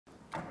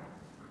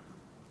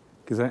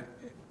because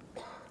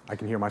I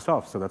can hear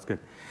myself, so that's good.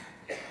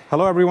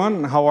 Hello,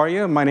 everyone. How are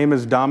you? My name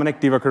is Dominic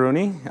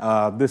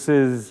Divakaruni. This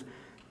is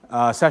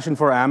a session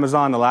for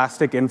Amazon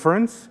Elastic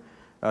Inference.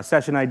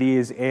 Session ID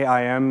is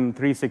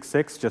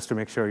AIM366, just to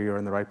make sure you're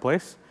in the right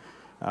place.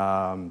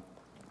 I'm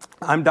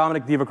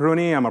Dominic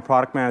Divakaruni. I'm a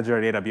product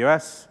manager at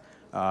AWS.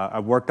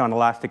 I've worked on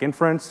Elastic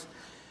Inference.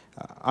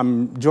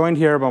 I'm joined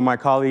here by my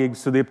colleague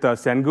Sudipta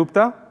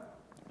Sengupta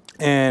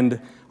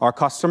and our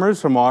customers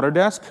from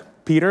Autodesk,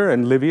 Peter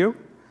and Liviu.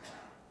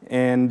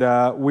 And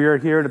we are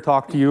here to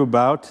talk to you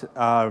about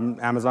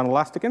Amazon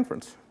Elastic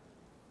Inference.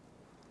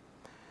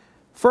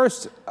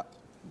 First,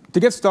 to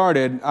get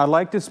started, I'd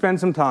like to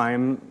spend some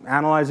time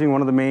analyzing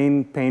one of the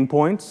main pain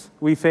points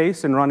we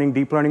face in running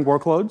deep learning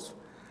workloads.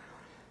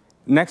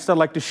 Next, I'd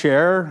like to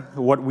share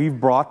what we've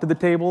brought to the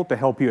table to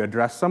help you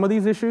address some of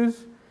these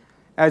issues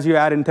as you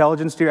add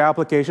intelligence to your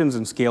applications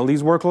and scale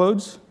these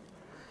workloads.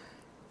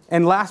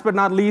 And last but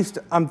not least,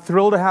 I'm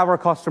thrilled to have our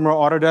customer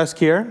Autodesk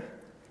here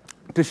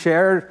to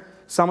share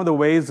some of the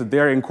ways that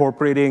they're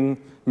incorporating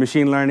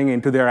machine learning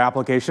into their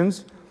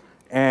applications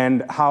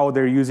and how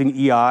they're using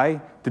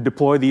EI to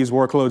deploy these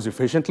workloads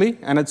efficiently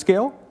and at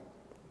scale.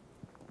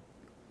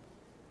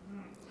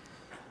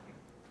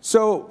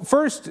 So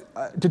first,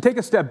 to take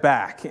a step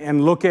back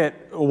and look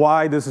at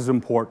why this is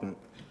important.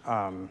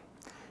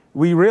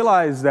 We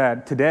realize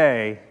that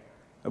today,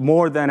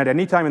 more than at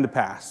any time in the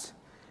past,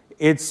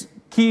 it's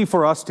key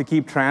for us to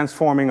keep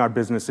transforming our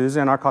businesses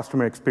and our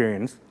customer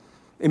experience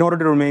in order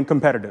to remain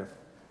competitive.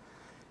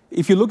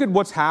 If you look at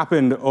what's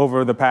happened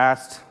over the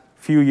past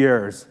few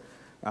years,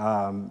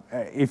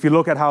 if you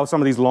look at how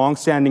some of these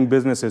long-standing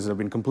businesses have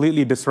been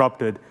completely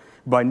disrupted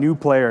by new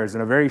players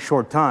in a very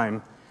short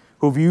time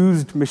who've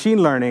used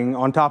machine learning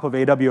on top of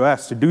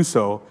AWS to do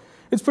so,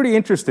 it's pretty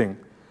interesting.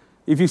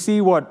 If you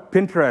see what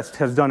Pinterest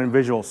has done in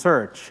visual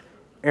search,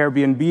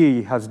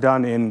 Airbnb has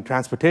done in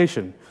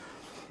transportation,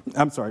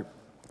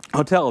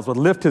 hotels, what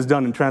Lyft has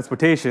done in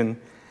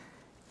transportation,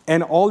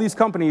 and all these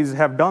companies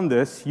have done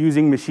this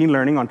using machine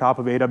learning on top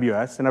of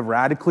AWS and have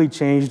radically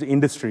changed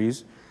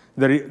industries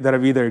that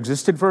have either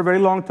existed for a very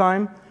long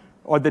time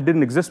or that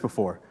didn't exist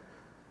before.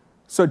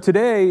 So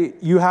today,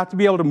 you have to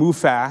be able to move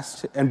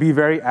fast and be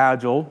very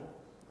agile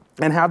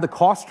and have the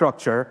cost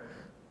structure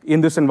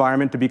in this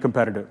environment to be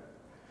competitive.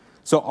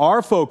 So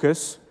our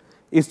focus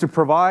is to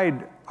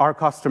provide our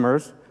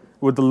customers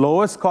with the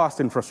lowest cost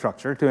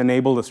infrastructure to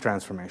enable this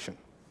transformation.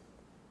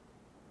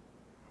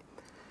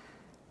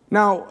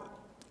 Now,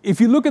 if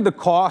you look at the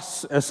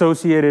costs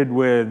associated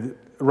with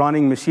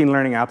running machine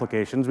learning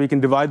applications, we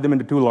can divide them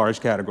into two large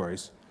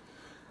categories.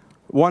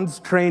 One's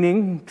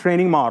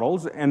training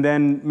models and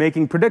then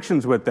making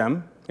predictions with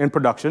them in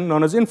production,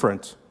 known as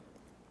inference.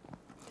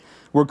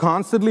 We're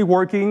constantly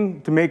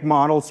working to make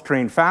models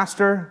train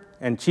faster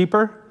and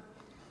cheaper.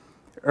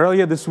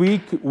 Earlier this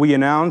week, we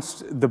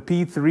announced the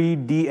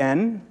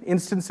P3DN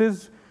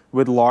instances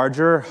with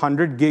larger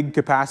 100 gig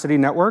capacity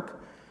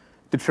network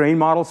to train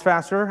models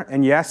faster.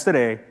 And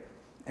yesterday,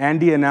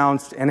 Andy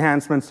announced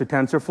enhancements to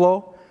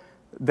TensorFlow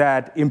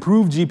that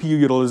improve GPU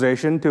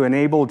utilization to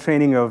enable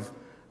training of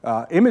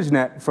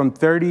ImageNet from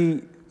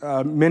 30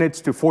 minutes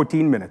to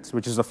 14 minutes,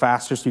 which is the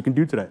fastest you can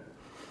do today.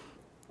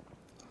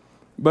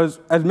 But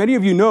as many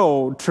of you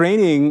know,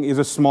 training is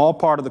a small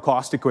part of the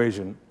cost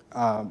equation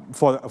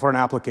for an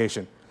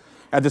application.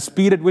 At the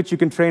speed at which you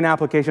can train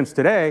applications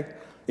today,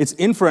 it's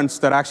inference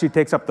that actually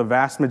takes up the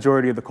vast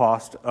majority of the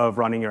cost of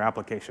running your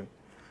application.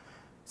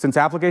 Since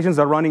applications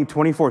are running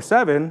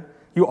 24/7,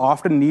 you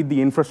often need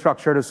the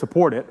infrastructure to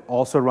support it,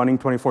 also running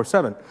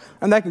 24/7.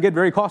 And that can get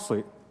very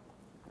costly.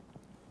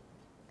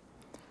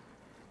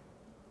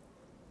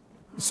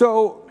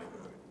 So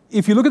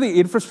if you look at the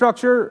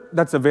infrastructure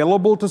that's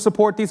available to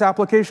support these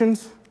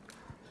applications,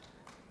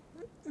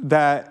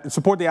 that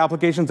support the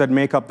applications that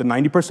make up the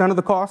 90% of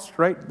the cost,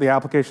 right?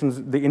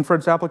 The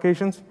inference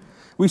applications,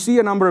 we see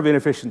a number of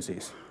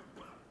inefficiencies.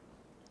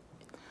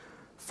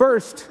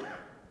 First,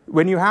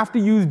 when you have to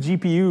use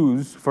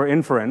GPUs for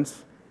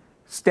inference,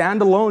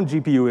 standalone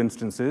GPU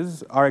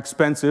instances are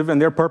expensive,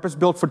 and they're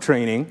purpose-built for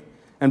training.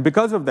 And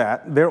because of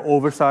that, they're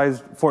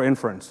oversized for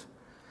inference,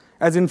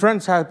 as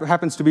inference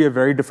happens to be a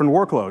very different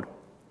workload.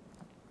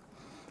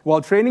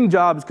 While training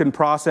jobs can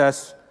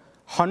process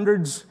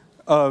hundreds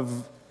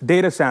of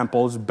data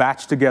samples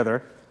batched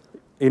together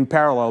in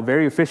parallel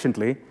very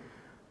efficiently,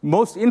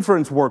 most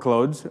inference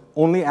workloads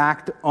only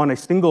act on a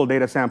single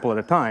data sample at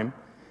a time.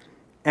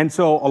 And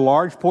so a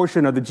large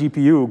portion of the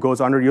GPU goes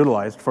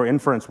underutilized for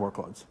inference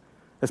workloads,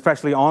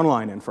 especially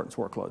online inference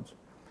workloads.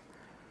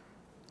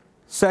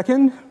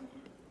 Second,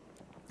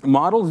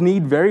 models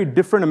need very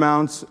different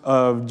amounts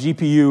of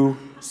GPU,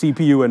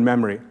 CPU, and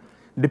memory.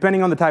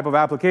 Depending on the type of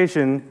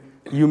application,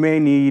 you may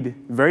need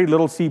very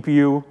little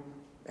CPU,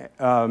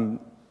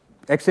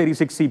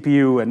 x86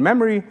 CPU, and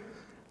memory,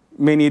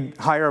 may need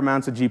higher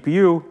amounts of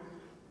GPU.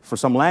 For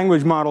some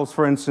language models,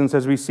 for instance,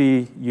 as we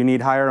see, you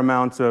need higher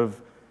amounts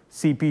of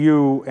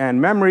CPU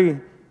and memory,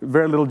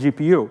 very little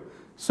GPU.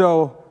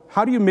 So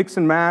how do you mix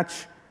and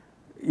match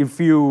if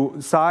you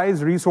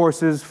size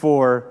resources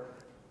for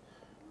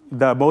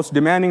the most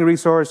demanding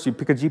resource, you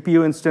pick a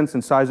GPU instance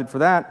and size it for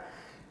that,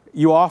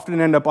 you often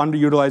end up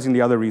underutilizing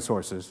the other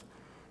resources.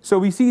 So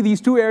we see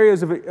these two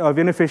areas of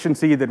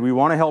inefficiency that we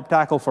want to help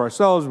tackle for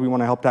ourselves, we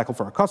want to help tackle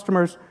for our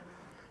customers.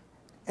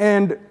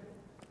 And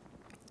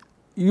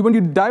when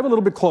you dive a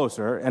little bit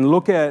closer and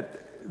look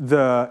at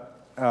the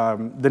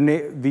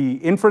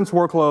inference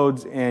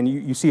workloads and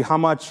you see how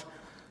much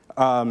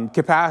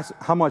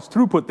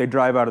throughput they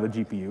drive out of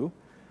the GPU,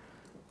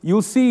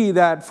 you'll see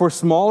that for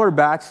smaller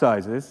batch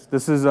sizes,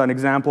 this is an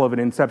example of an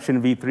Inception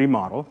v3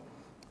 model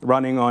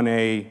running on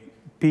a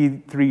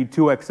P3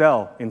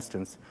 2XL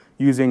instance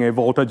using a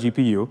Volta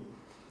GPU.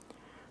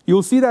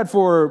 You'll see that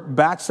for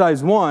batch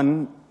size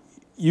 1,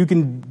 you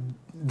can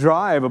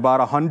drive about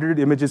 100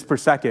 images per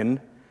second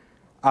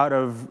out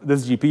of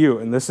this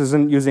GPU. And this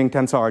isn't using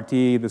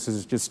TensorRT. This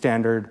is just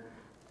standard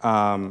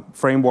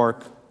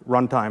framework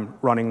runtime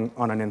running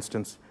on an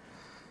instance.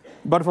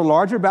 But for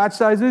larger batch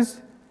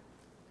sizes,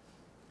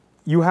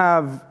 you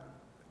have,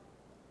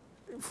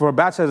 for a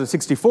batch size of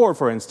 64,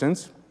 for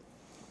instance,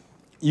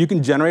 you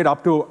can generate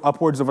up to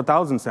upwards of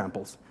 1,000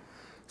 samples.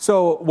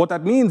 So what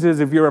that means is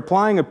if you're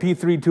applying a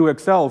P3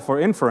 2XL for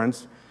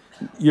inference,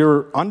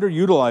 you're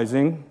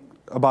underutilizing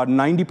about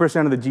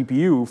 90% of the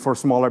GPU for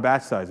smaller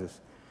batch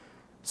sizes.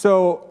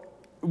 So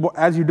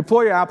as you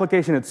deploy your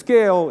application at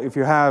scale, if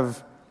you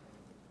have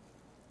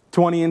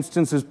 20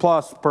 instances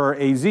plus per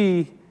AZ,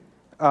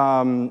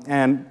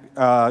 and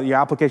your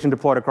application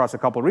deployed across a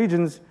couple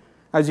regions,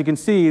 as you can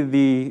see,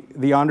 the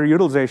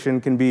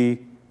underutilization can be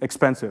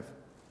expensive.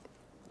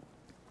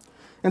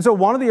 And so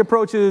one of the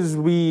approaches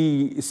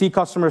we see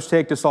customers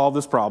take to solve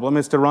this problem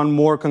is to run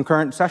more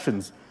concurrent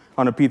sessions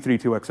on a P3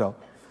 2XL.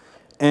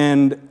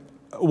 And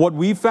what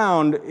we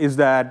found is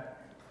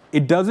that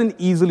it doesn't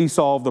easily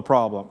solve the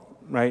problem,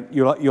 right?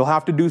 You'll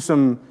have to do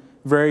some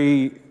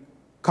very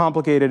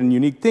complicated and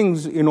unique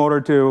things in order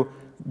to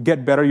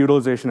get better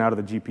utilization out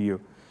of the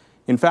GPU.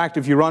 In fact,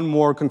 if you run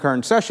more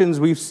concurrent sessions,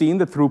 we've seen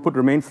the throughput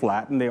remain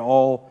flat, and they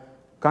all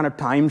kind of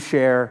time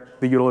share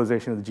the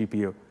utilization of the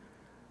GPU.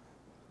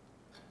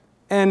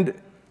 And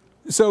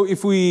so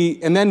if we,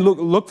 and then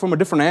look from a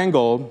different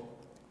angle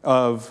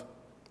of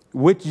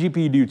which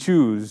GPU do you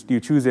choose? Do you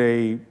choose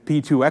a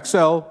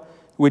P2XL,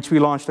 which we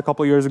launched a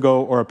couple years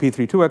ago, or a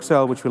P3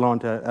 2XL, which we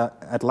launched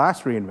at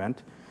last reInvent?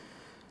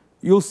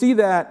 You'll see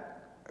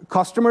that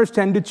customers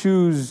tend to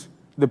choose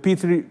the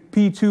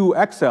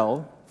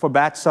P2XL for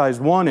batch size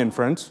 1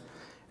 inference,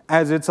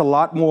 as it's a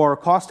lot more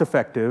cost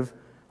effective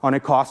on a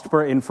cost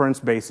per inference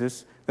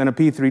basis than a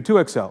P3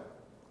 2XL.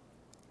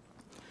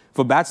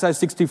 For batch size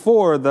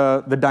 64,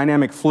 the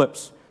dynamic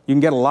flips. You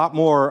can get a lot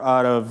more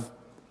out of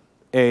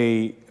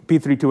a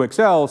P3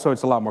 2XL, so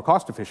it's a lot more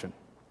cost efficient.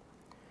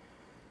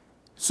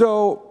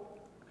 So,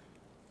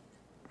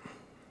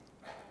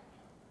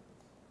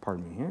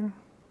 pardon me here.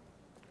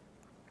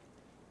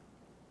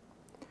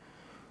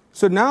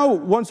 So now,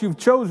 once you've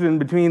chosen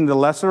between the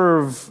lesser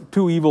of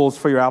two evils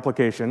for your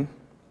application,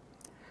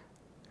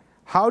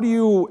 how do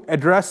you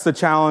address the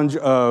challenge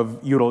of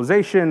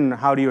utilization?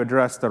 How do you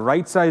address the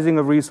right sizing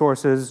of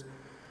resources?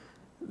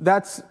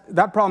 That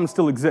problem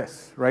still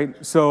exists, right?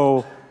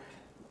 So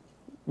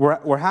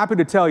we're happy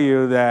to tell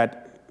you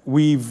that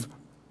we're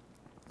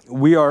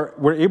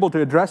able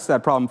to address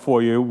that problem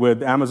for you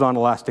with Amazon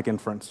Elastic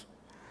Inference.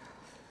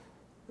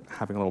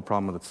 Having a little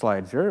problem with the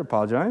slides here,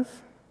 apologize.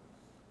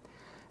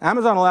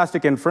 Amazon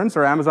Elastic Inference,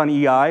 or Amazon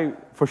EI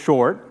for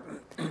short,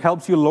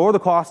 helps you lower the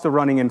cost of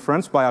running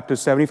inference by up to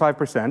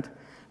 75%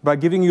 by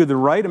giving you the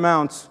right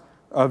amounts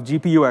of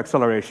GPU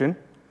acceleration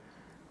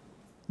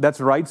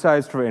that's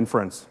right-sized for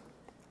inference.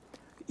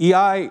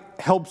 EI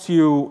helps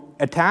you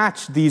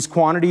attach these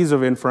quantities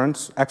of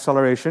inference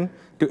acceleration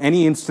to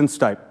any instance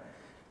type.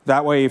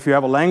 That way, if you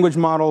have a language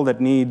model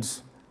that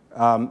needs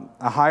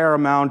a higher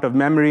amount of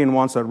memory and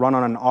wants to run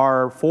on an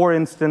R4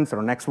 instance or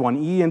an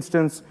X1E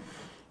instance,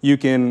 you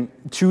can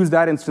choose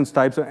that instance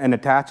type and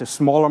attach a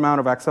small amount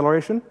of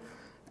acceleration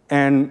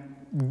and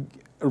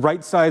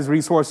right-size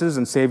resources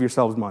and save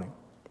yourselves money.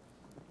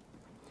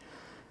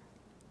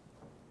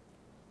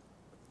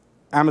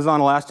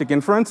 Amazon Elastic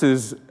Inference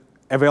is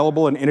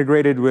available and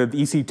integrated with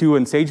EC2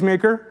 and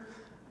SageMaker.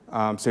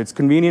 So it's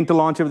convenient to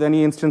launch it with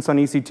any instance on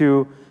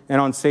EC2.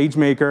 And on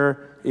SageMaker,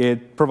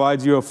 it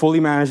provides you a fully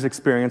managed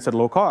experience at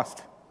low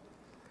cost.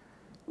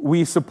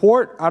 We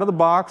support, out of the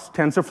box,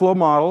 TensorFlow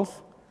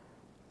models,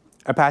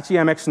 Apache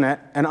MXNet,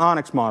 and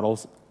ONNX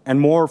models, and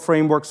more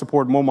framework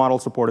support, more model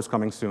support is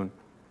coming soon.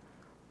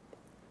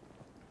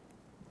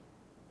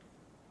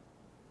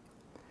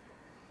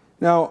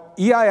 Now,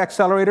 EI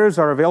accelerators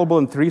are available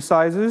in 3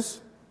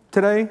 sizes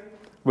today,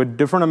 with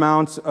different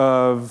amounts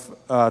of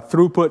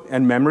throughput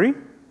and memory.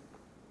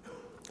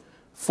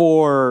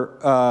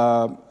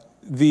 For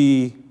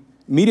the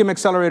medium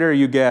accelerator,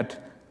 you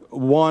get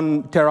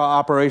 1 tera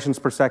operations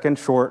per second,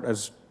 short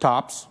as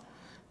TOPS,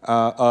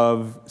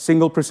 of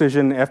single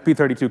precision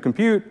FP32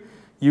 compute.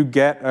 You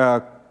get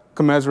a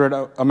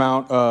commensurate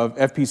amount of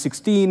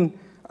FP16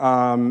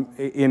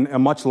 in a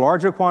much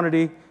larger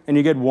quantity, and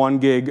you get 1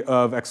 gig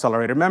of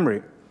accelerator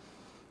memory.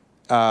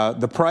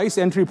 The price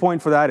entry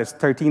point for that is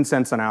 13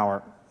 cents an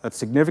hour. That's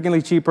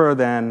significantly cheaper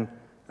than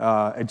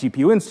a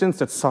GPU instance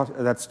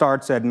that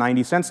starts at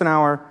 90 cents an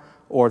hour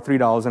or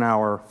 $3 an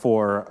hour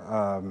for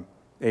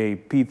a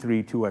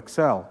P3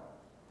 2XL.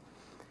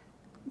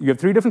 You have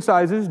 3 different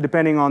sizes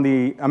depending on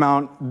the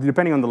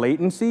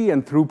latency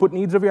and throughput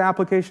needs of your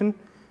application.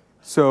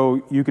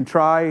 So you can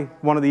try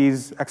one of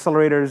these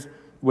accelerators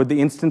with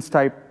the instance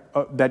type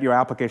that your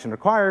application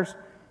requires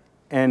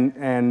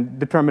and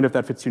determine if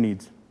that fits your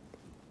needs.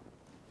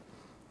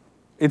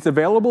 It's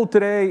available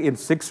today in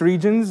 6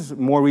 regions.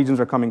 More regions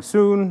are coming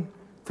soon.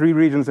 3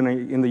 regions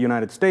in the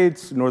United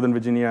States, Northern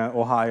Virginia,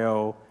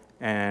 Ohio,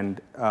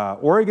 and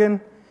Oregon,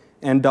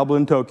 and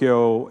Dublin,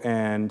 Tokyo,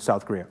 and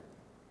South Korea.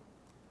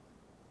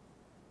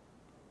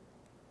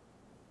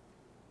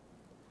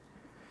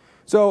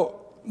 So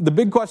the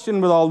big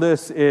question with all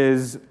this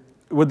is,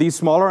 with these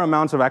smaller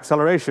amounts of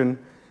acceleration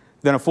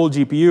than a full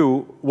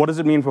GPU, what does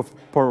it mean for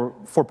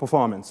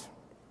performance?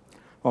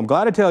 Well, I'm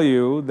glad to tell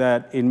you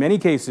that in many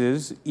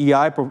cases,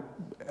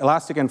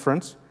 elastic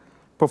inference,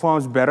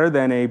 performs better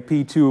than a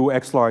P2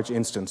 XLarge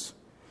instance.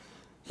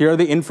 Here are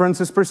the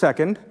inferences per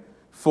second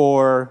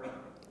for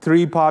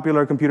 3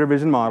 popular computer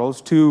vision models,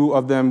 2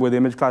 of them with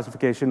image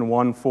classification,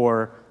 1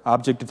 for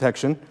object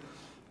detection.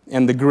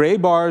 And the gray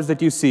bars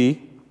that you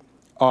see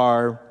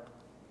are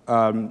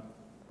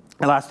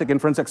elastic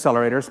inference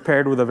accelerators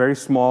paired with a very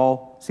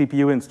small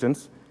CPU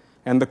instance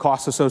and the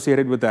costs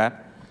associated with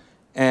that,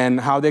 and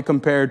how they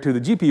compare to the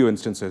GPU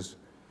instances.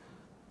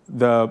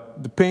 The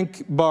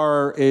pink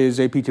bar is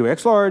a P2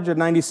 XLarge at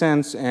 90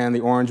 cents, and the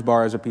orange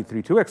bar is a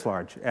P3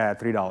 2XLarge at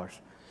 $3.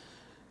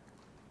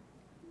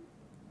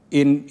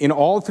 In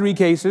all 3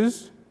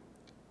 cases,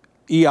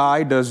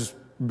 EI does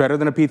better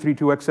than a P3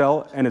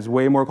 2XL and is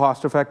way more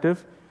cost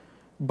effective.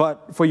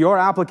 But for your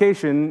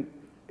application's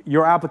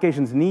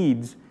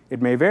needs,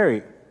 it may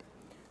vary.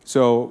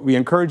 So we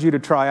encourage you to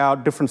try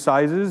out different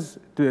sizes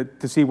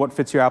to see what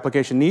fits your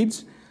application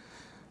needs.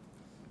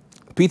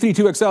 P3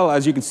 2XL,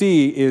 as you can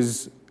see,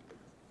 is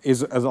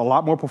a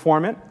lot more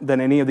performant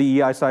than any of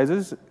the EI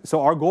sizes.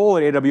 So our goal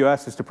at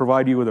AWS is to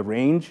provide you with a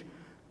range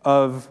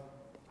of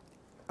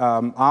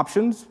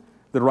options,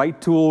 the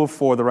right tool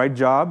for the right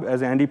job,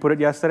 as Andy put it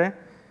yesterday.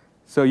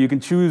 So you can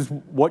choose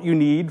what you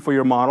need for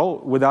your model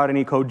without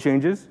any code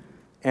changes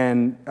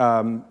and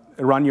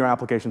run your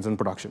applications in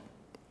production.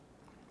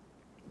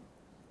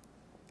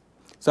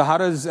 So how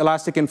does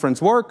elastic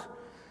inference work?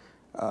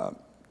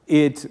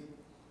 It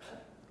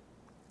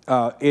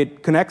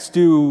connects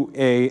to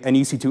an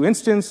EC2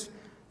 instance.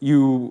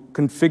 You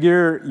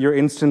configure your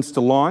instance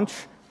to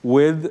launch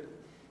with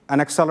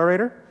an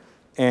accelerator,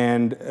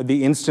 and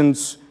the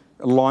instance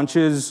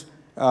launches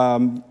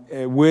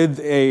with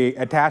an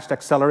attached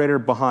accelerator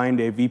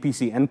behind a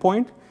VPC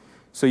endpoint.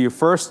 So you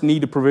first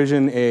need to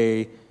provision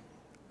a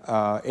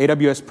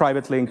AWS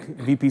Private Link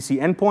VPC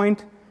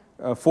endpoint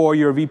for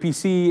your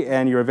VPC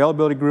and your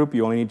availability group.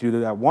 You only need to do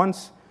that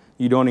once.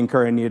 You don't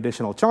incur any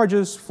additional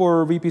charges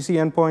for VPC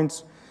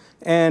endpoints.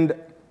 And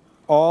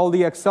all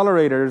the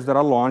accelerators that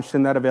are launched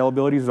in that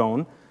availability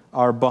zone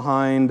are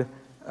behind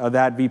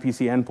that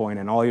VPC endpoint,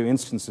 and all your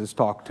instances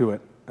talk to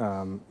it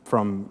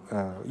from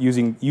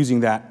using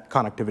that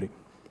connectivity.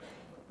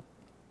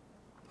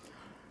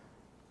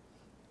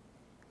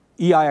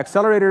 EI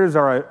accelerators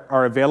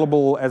are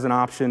available as an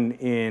option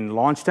in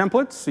launch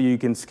templates, so you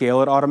can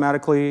scale it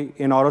automatically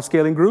in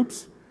auto-scaling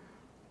groups.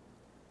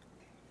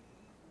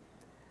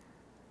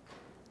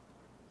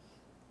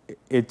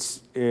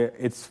 It's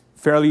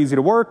fairly easy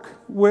to work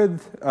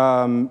with.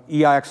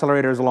 EI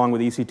accelerators, along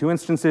with EC2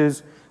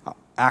 instances,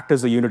 act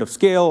as a unit of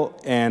scale,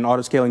 and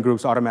auto-scaling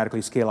groups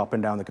automatically scale up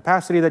and down the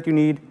capacity that you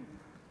need.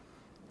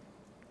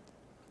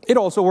 It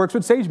also works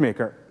with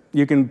SageMaker.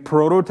 You can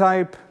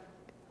prototype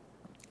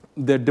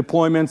the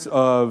deployments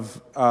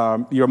of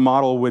your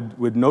model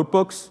with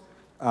notebooks,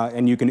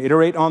 and you can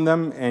iterate on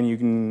them, and you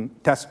can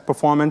test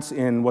performance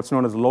in what's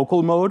known as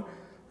local mode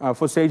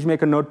for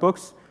SageMaker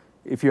notebooks.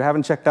 If you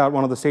haven't checked out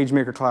one of the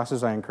SageMaker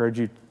classes, I encourage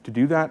you to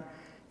do that.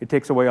 It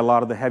takes away a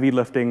lot of the heavy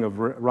lifting of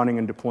running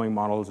and deploying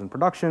models in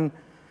production,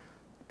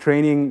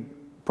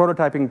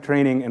 prototyping,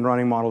 training, and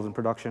running models in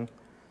production.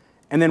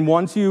 And then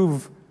once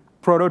you've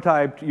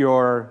prototyped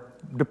your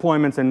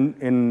deployments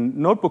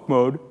in notebook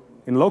mode,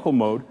 in local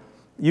mode,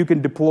 you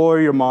can deploy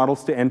your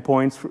models to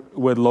endpoints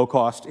with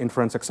low-cost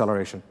inference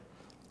acceleration.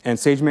 And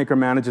SageMaker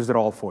manages it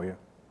all for you.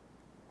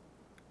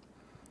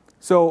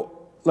 So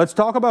let's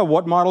talk about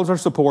what models are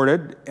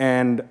supported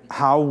and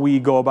how we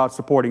go about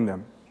supporting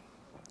them.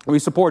 We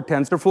support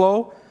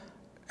TensorFlow,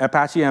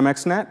 Apache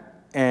MXNet,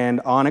 and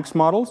ONNX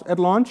models at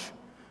launch.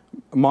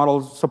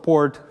 Model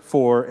support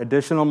for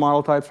additional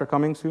model types are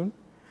coming soon.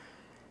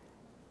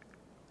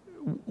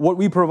 What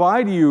we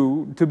provide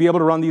you to be able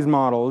to run these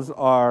models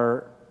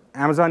are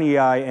Amazon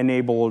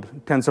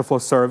EI-enabled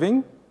TensorFlow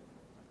serving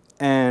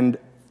and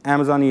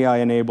Amazon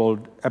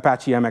EI-enabled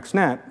Apache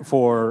MXNet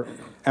for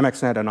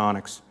MXNet and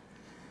ONNX.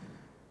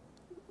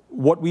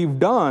 What we've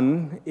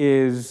done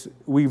is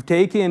we've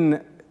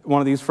taken one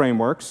of these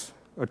frameworks,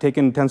 or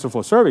taken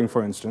TensorFlow serving,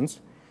 for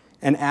instance,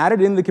 and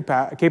added in the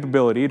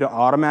capability to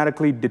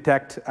automatically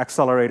detect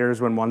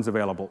accelerators when one's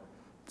available.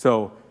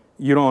 So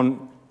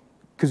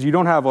because you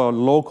don't have a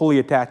locally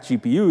attached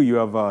GPU, you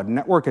have a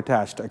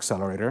network-attached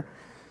accelerator.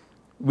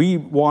 We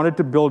wanted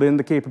to build in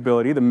the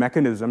capability, the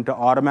mechanism, to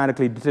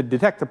automatically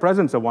detect the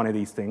presence of one of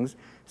these things,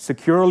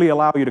 securely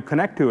allow you to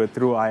connect to it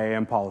through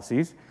IAM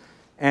policies,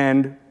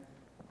 and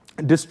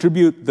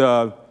distribute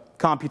the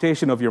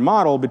computation of your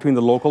model between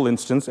the local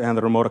instance and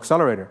the remote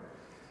accelerator.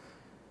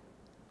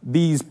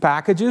 These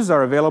packages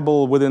are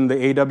available within the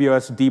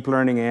AWS Deep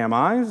Learning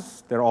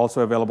AMIs. They're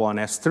also available on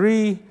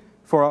S3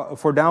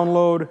 for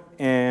download,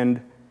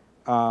 and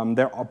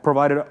they're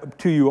provided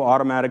to you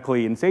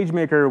automatically in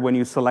SageMaker when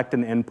you select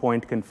an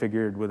endpoint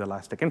configured with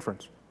Elastic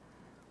Inference.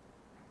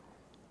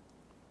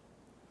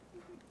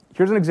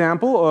 Here's an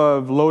example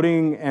of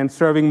loading and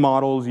serving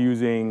models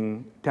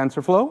using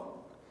TensorFlow.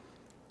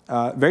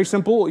 Very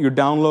simple. You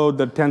download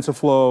the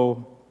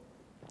TensorFlow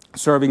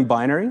serving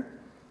binary.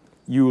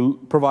 You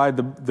provide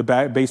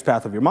the base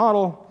path of your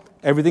model.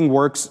 Everything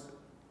works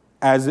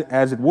as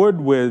it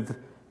would with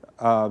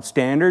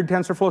standard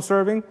TensorFlow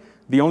serving.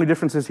 The only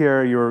difference is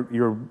here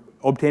you're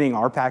obtaining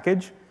our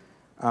package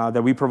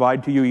that we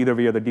provide to you either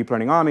via the Deep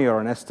Learning AMI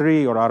or an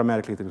S3 or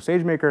automatically through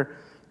SageMaker,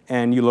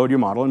 and you load your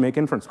model and make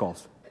inference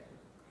calls.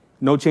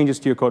 No changes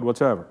to your code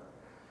whatsoever.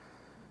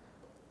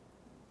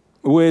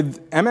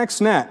 With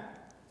MXNet,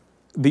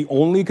 the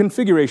only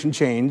configuration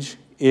change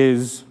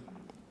is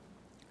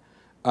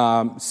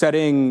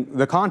setting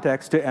the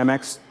context to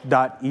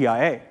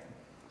mx.eia,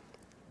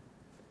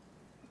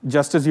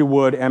 just as you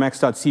would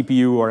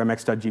mx.cpu or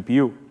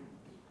mx.gpu.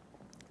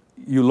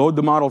 You load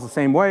the models the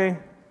same way.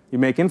 You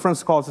make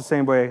inference calls the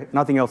same way.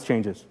 Nothing else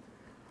changes.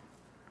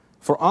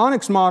 For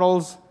ONNX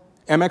models,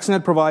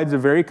 MXNet provides a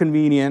very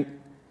convenient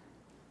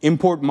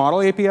import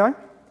model API.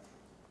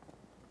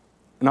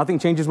 Nothing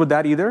changes with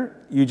that either.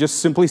 You just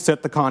simply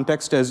set the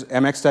context as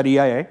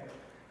mx.eia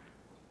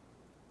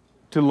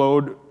to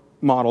load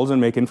models and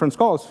make inference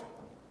calls.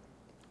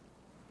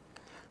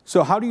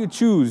 So how do you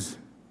choose?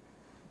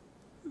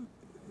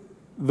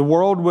 The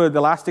world with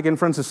Elastic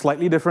Inference is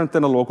slightly different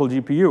than a local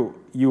GPU.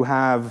 You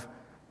have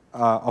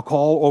a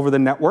call over the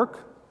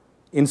network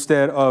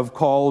instead of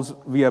calls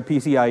via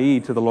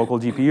PCIe to the local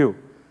GPU.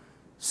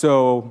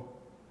 So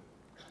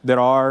there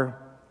are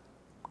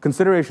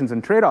considerations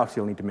and trade-offs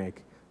you'll need to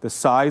make. The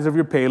size of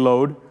your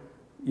payload,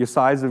 your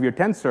size of your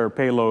tensor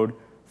payload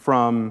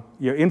from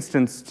your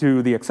instance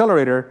to the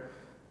accelerator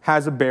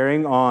has a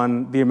bearing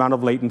on the amount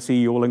of latency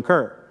you will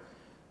incur.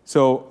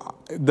 So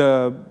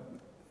the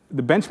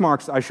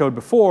benchmarks I showed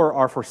before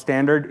are for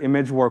standard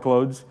image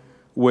workloads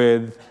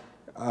with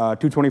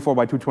 224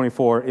 by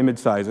 224 image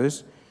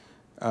sizes.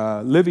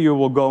 Livio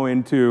will go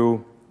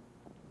into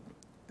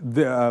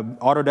the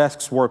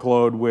Autodesk's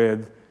workload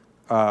with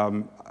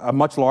a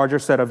much larger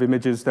set of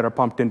images that are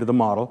pumped into the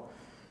model.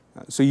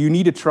 So you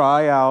need to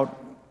try out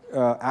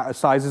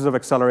sizes of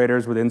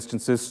accelerators with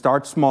instances.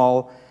 Start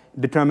small,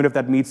 determine if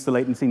that meets the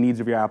latency needs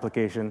of your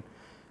application.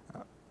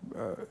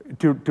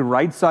 To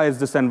right-size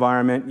this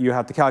environment, you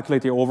have to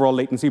calculate the overall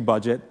latency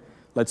budget.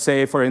 Let's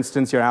say, for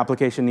instance, your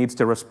application needs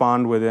to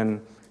respond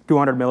within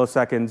 200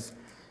 milliseconds.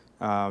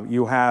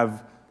 You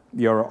have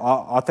your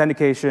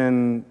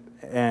authentication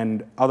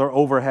and other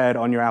overhead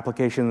on your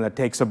application that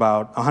takes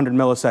about 100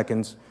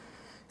 milliseconds.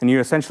 And you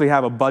essentially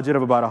have a budget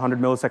of about 100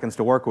 milliseconds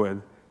to work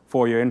with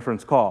for your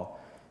inference call.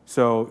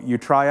 So you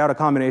try out a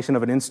combination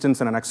of an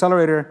instance and an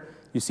accelerator.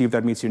 You see if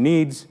that meets your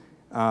needs,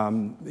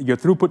 your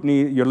throughput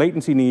need, your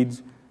latency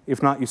needs.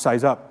 If not, you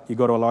size up. You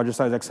go to a larger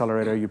size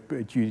accelerator.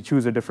 You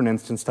choose a different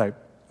instance type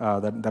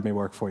that may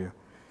work for you.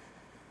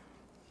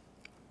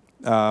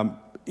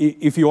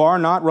 If you are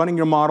not running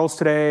your models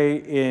today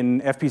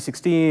in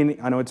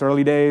FP16, I know it's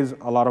early days.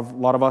 A lot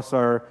of us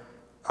are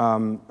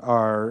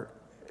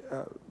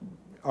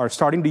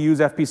starting to use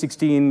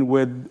FP16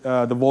 with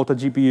the Volta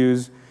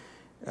GPUs.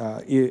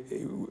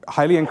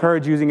 Highly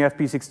encourage using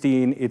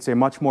FP16. It's a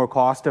much more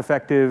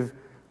cost-effective,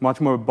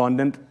 much more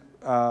abundant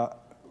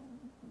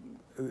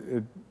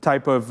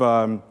type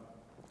of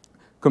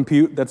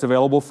compute that's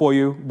available for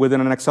you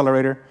within an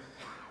accelerator.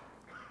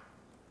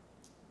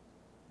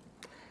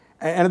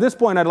 And at this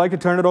point, I'd like to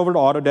turn it over to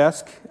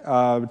Autodesk,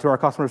 to our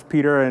customers,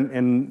 Peter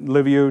and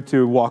Livio,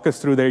 to walk us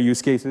through their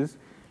use cases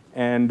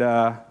and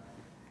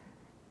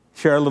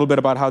share a little bit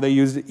about how they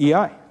use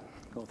EI.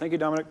 Cool. Thank you,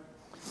 Dominic.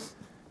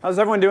 How's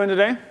everyone doing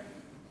today?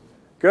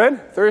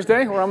 Good?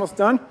 Thursday? We're almost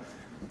done.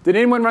 Did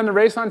anyone run the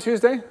race on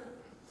Tuesday?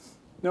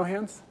 No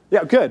hands?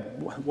 Yeah,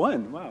 good.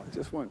 One. Wow,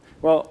 just one.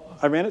 Well,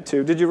 I ran it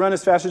too. Did you run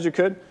as fast as you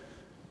could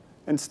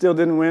and still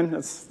didn't win?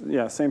 That's,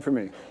 yeah, same for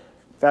me.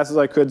 Fast as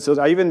I could. So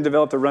I even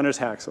developed a runner's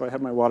hack. So I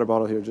have my water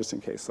bottle here just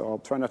in case. So I'll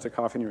try not to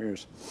cough in your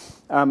ears.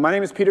 My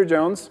name is Peter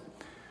Jones.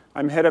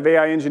 I'm head of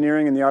AI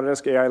engineering in the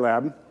Autodesk AI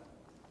Lab.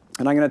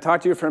 And I'm going to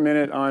talk to you for a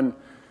minute on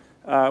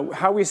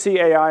how we see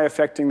AI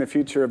affecting the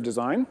future of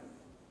design.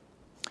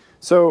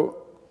 So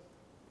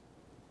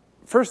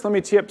first, let me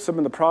tee up some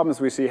of the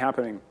problems we see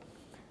happening.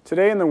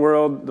 Today in the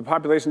world, the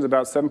population is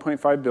about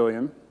 7.5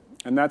 billion.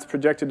 and that's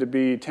projected to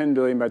be 10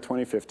 billion by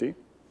 2050.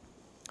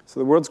 So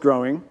the world's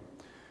growing.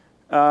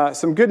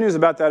 Some good news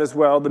about that as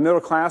well. The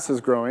middle class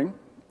is growing.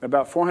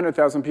 About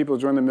 400,000 people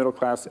join the middle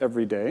class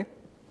every day.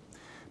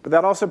 But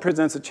that also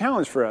presents a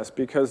challenge for us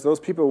because those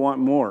people want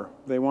more.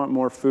 They want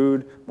more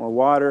food, more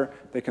water.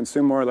 They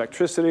consume more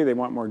electricity. They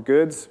want more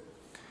goods.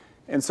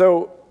 And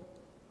so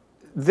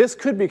this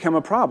could become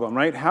a problem,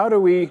 right? How do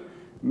we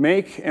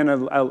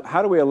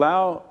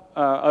allow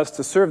us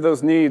to serve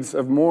those needs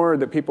of more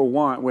that people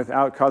want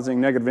without causing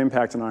negative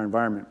impact on our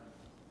environment?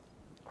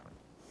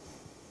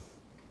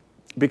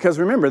 Because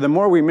remember, the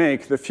more we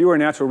make, the fewer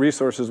natural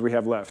resources we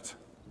have left.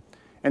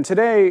 And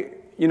today,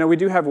 we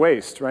do have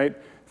waste, right?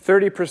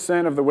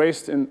 30% of the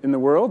waste in the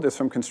world is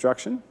from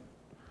construction.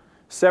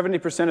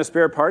 70% of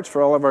spare parts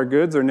for all of our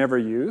goods are never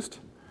used.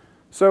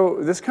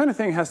 So this kind of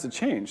thing has to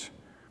change.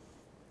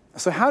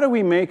 So how do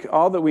we make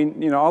all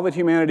that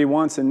humanity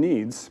wants and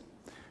needs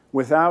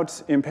without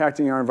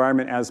impacting our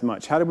environment as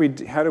much? How do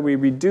we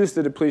reduce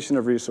the depletion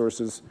of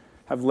resources,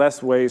 have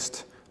less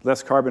waste,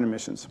 less carbon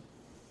emissions?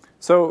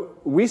 So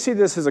we see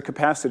this as a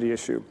capacity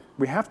issue.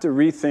 We have to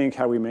rethink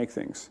how we make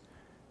things.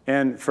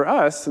 And for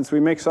us, since we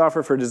make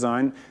software for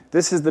design,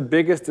 this is the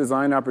biggest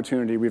design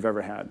opportunity we've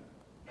ever had.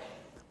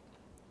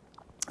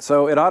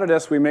 So at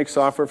Autodesk, we make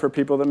software for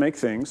people that make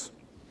things.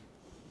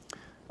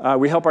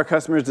 We help our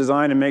customers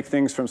design and make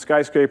things from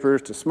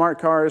skyscrapers to smart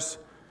cars,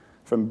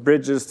 from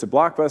bridges to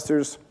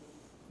blockbusters.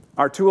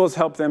 Our tools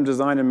help them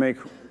design and make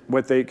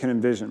what they can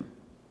envision.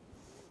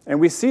 And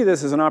we see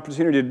this as an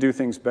opportunity to do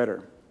things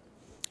better.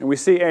 And we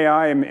see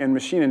AI and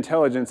machine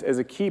intelligence as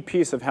a key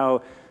piece of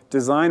how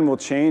design will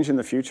change in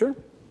the future.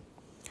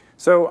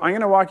 So I'm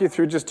going to walk you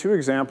through just 2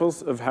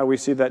 examples of how we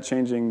see that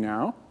changing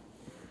now.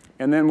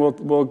 And then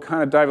we'll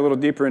kind of dive a little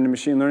deeper into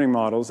machine learning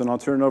models, and I'll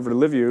turn it over to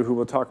Liviu, who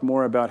will talk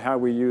more about how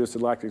we use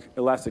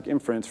elastic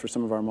inference for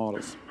some of our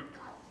models.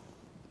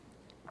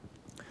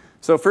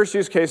 So first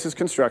use case is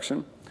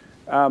construction.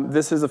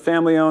 This is a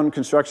family-owned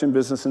construction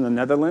business in the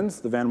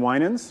Netherlands, the Van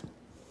Wijnens.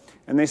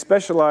 And they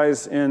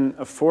specialize in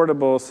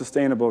affordable,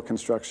 sustainable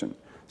construction.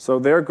 So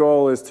their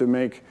goal is to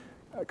make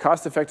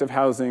cost-effective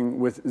housing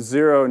with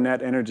 0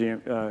 net energy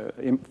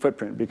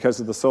footprint because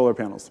of the solar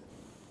panels.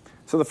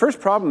 So the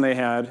first problem they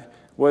had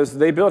was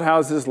they built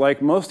houses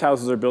like most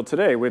houses are built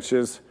today, which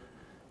is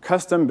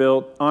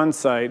custom-built,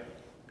 on-site,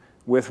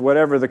 with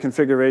whatever the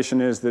configuration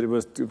is that it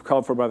was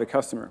called for by the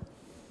customer.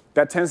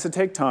 That tends to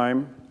take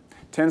time,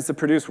 tends to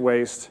produce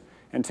waste,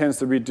 and tends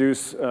to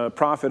reduce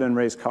profit and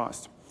raise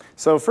cost.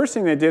 So first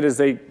thing they did is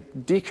they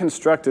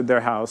deconstructed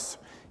their house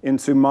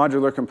into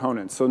modular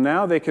components. So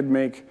now they could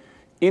make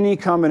any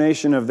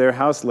combination of their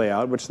house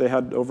layout, which they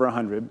had over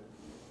 100,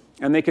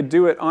 and they could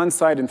do it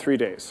on-site in 3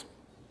 days.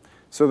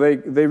 So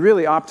they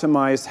really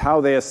optimized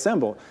how they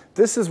assemble.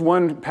 This is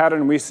one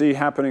pattern we see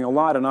happening a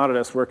lot in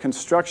Autodesk where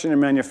construction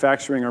and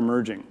manufacturing are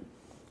merging.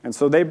 And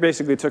so they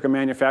basically took a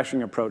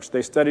manufacturing approach.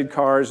 They studied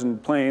cars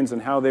and planes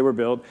and how they were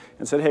built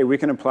and said, hey, we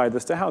can apply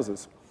this to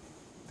houses.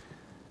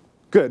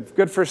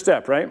 Good first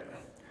step, right?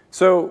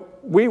 So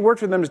we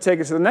worked with them to take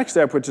it to the next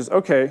step, which is,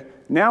 OK,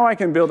 now I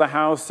can build a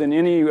house in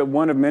any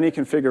one of many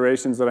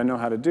configurations that I know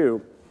how to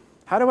do.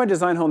 How do I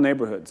design whole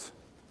neighborhoods?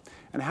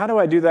 And how do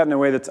I do that in a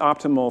way that's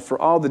optimal for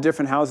all the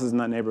different houses in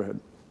that neighborhood?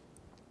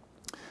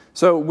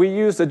 So we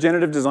used a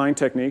generative design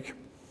technique.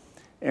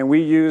 And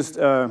we used,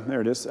 there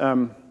it is.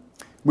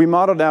 We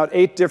modeled out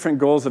 8 different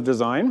goals of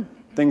design,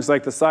 things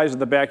like the size of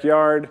the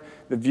backyard,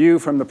 the view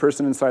from the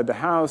person inside the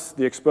house,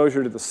 the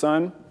exposure to the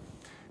sun.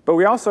 But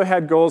we also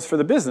had goals for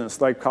the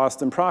business, like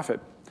cost and profit.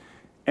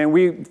 And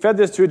we fed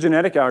this to a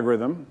genetic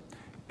algorithm,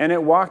 and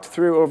it walked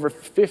through over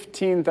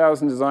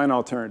 15,000 design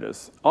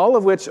alternatives, all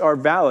of which are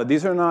valid.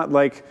 These are not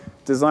like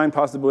design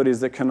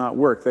possibilities that cannot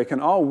work. They can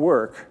all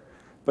work,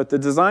 but the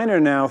designer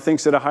now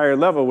thinks at a higher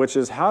level, which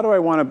is how do I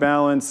want to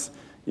balance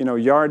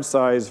yard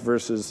size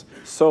versus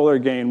solar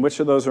gain? Which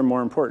of those are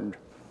more important?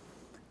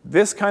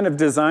 This kind of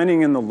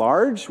designing in the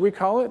large, we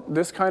call it,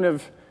 this kind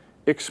of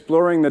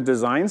exploring the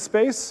design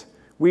space,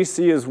 we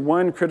see as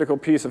one critical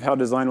piece of how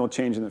design will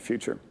change in the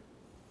future.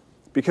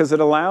 Because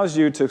it allows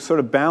you to sort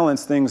of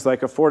balance things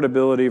like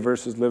affordability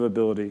versus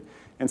livability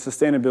and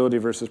sustainability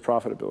versus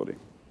profitability.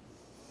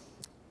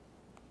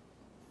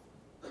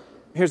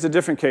 Here's a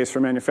different case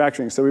for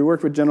manufacturing. So we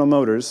worked with General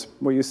Motors.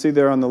 What you see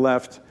there on the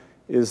left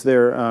is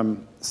their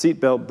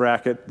seatbelt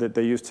bracket that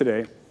they use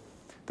today.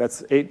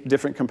 That's 8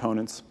 different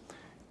components.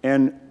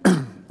 And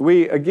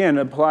we, again,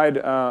 applied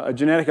a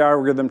genetic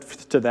algorithm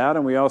to that,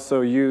 and we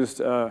also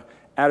used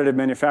additive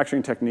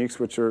manufacturing techniques,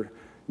 which are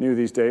new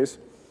these days.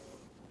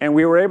 And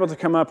we were able to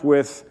come up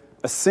with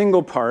a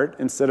single part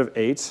instead of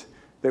 8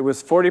 that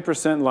was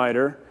 40%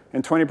 lighter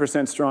and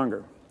 20%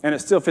 stronger. And it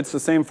still fits the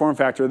same form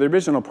factor of the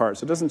original part,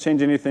 so it doesn't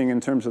change anything in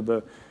terms of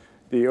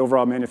the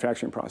overall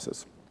manufacturing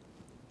process.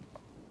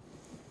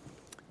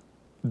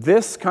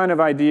 This kind of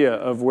idea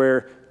of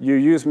where you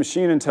use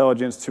machine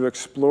intelligence to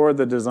explore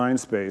the design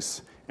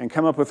space and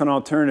come up with an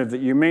alternative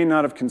that you may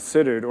not have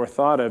considered or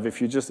thought of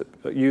if you just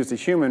used a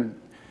human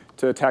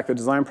to attack the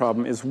design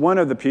problem is one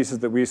of the pieces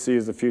that we see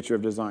as the future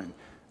of design.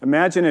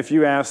 Imagine if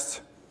you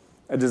asked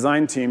a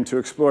design team to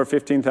explore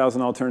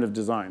 15,000 alternative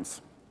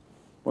designs.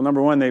 Well,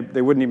 number one,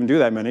 they wouldn't even do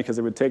that many because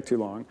it would take too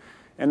long.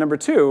 And number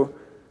two,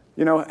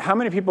 how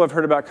many people have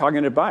heard about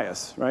cognitive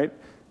bias, right?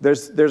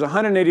 There's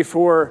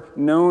 184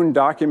 known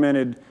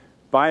documented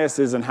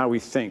biases in how we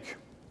think.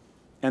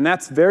 And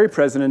that's very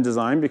present in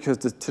design because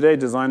today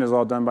design is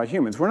all done by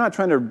humans. We're not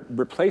trying to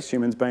replace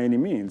humans by any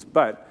means,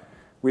 but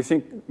we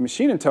think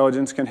machine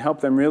intelligence can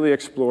help them really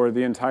explore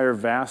the entire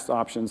vast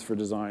options for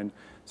design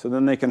so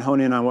then they can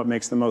hone in on what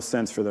makes the most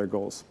sense for their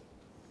goals.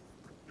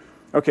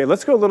 Okay,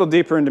 let's go a little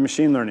deeper into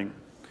machine learning.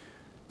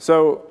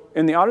 So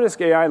in the Autodesk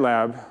AI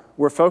Lab,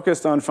 we're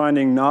focused on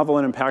finding novel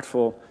and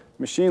impactful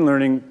machine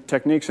learning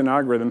techniques and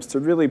algorithms to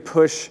really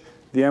push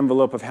the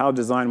envelope of how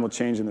design will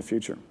change in the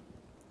future.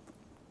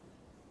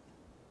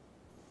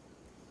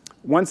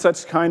 One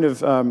such kind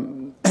of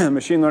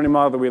machine learning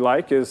model that we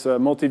like is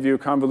multi-view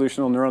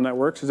convolutional neural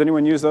networks. Does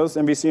anyone use those,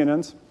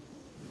 MVCNNs?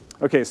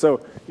 Okay,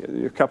 so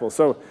a couple.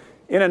 So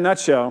in a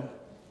nutshell,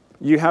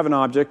 you have an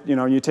object,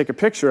 you take a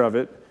picture of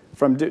it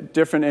from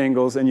different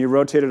angles, and you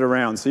rotate it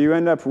around. So you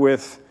end up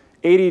with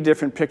 80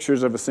 different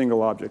pictures of a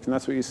single object, and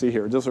that's what you see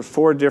here. Those are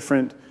 4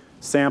 different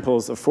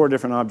samples of 4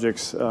 different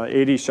objects,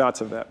 80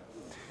 shots of that.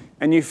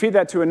 And you feed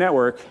that to a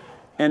network,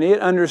 and it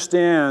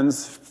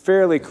understands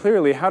fairly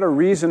clearly how to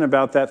reason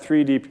about that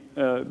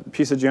 3D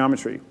piece of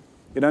geometry.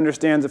 It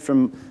understands it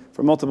from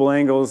multiple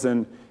angles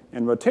and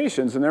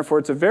rotations, and therefore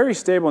it's a very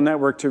stable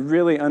network to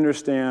really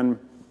understand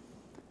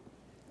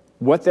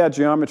what that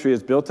geometry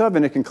is built of,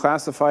 and it can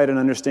classify it and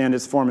understand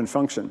its form and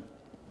function.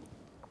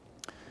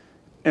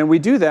 And we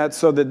do that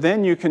so that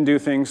then you can do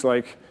things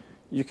like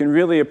you can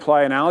really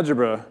apply an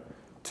algebra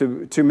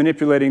to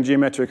manipulating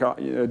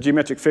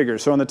geometric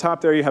figures. So on the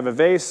top there you have a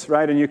vase,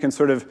 right, and you can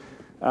sort of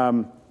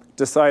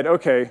decide,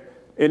 okay,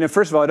 and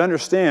first of all, it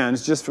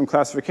understands just from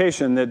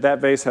classification that that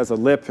vase has a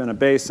lip and a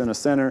base and a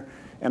center,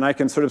 and I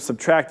can sort of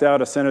subtract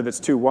out a center that's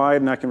too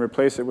wide, and I can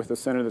replace it with a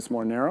center that's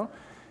more narrow.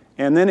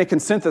 And then it can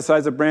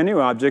synthesize a brand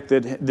new object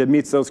that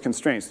meets those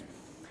constraints.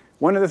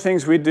 One of the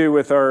things we do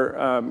with our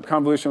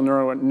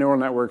convolutional neural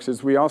networks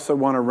is we also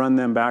want to run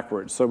them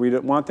backwards. So we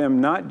want them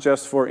not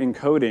just for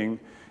encoding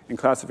and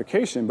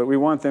classification, but we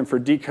want them for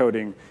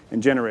decoding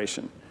and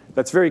generation.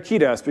 That's very key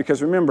to us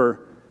because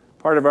remember,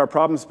 part of our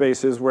problem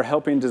space is we're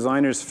helping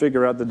designers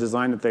figure out the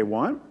design that they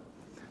want.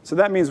 So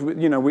that means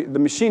the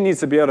machine needs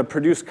to be able to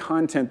produce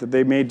content that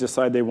they may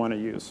decide they want to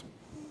use.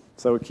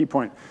 So a key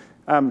point.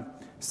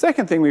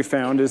 Second thing we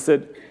found is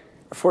that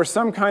for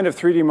some kind of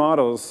 3D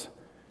models,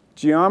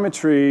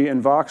 geometry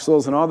and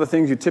voxels and all the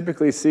things you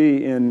typically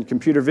see in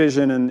computer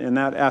vision and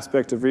that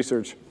aspect of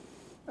research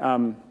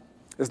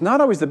is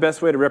not always the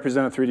best way to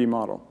represent a 3D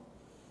model.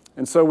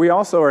 And so we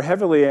also are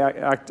heavily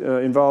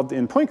involved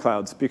in point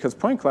clouds because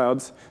point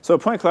clouds, so a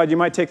point cloud, you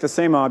might take the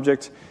same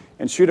object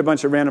and shoot a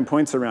bunch of random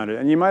points around it,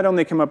 and you might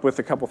only come up with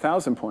a couple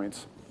thousand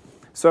points.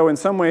 So in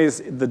some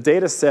ways, the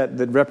data set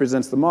that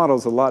represents the model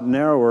is a lot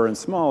narrower and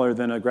smaller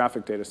than a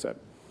graphic data set.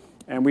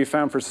 And we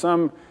found for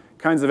some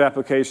kinds of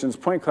applications,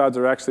 point clouds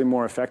are actually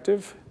more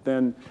effective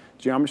than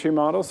geometry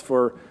models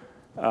for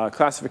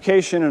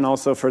classification and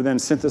also for then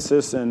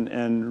synthesis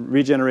and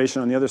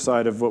regeneration on the other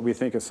side of what we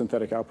think a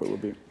synthetic output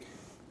would be.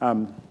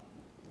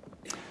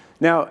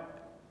 Now,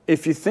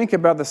 if you think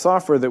about the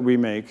software that we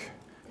make,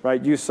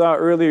 right, you saw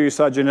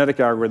genetic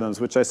algorithms,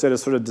 which I said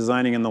is sort of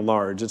designing in the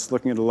large. It's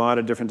looking at a lot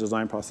of different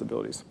design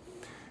possibilities.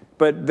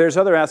 But there's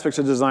other aspects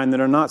of design that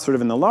are not sort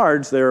of in the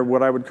large. They're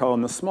what I would call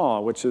in the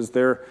small, which is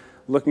they're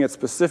looking at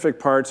specific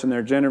parts and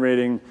they're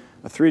generating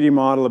a 3D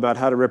model about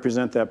how to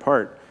represent that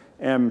part.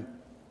 And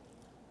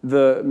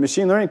the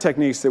machine learning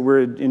techniques that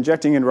we're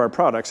injecting into our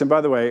products, and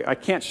by the way, I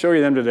can't show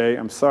you them today.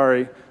 I'm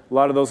sorry. A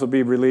lot of those will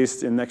be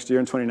released in next year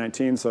in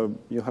 2019, so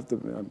you'll have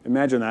to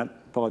imagine that.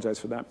 Apologize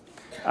for that.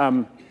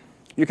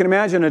 You can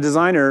imagine a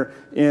designer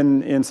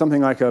in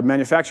something like a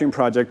manufacturing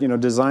project,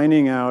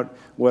 designing out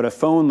what a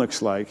phone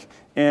looks like.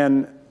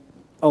 And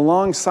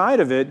alongside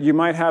of it, you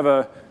might have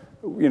a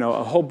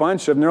whole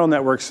bunch of neural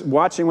networks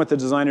watching what the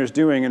designer's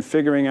doing and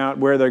figuring out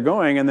where they're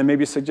going, and then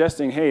maybe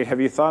suggesting, hey, have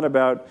you thought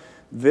about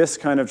this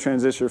kind of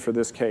transistor for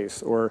this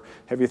case? Or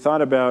have you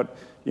thought about,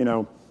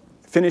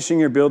 finishing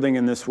your building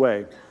in this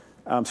way?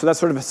 So that's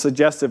sort of a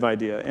suggestive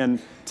idea.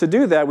 And to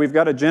do that, we've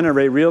got to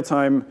generate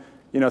real-time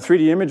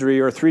 3D imagery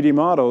or 3D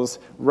models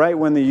right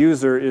when the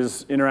user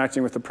is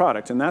interacting with the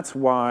product. And that's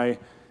why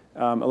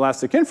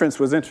Elastic Inference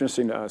was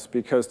interesting to us,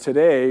 because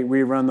today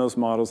we run those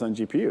models on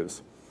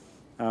GPUs.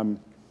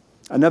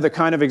 Another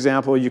kind of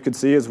example you could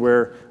see is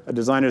where a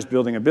designer is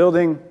building a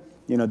building,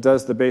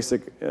 does the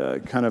basic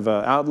kind of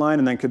outline,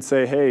 and then could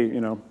say, hey,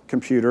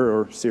 computer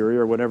or Siri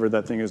or whatever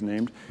that thing is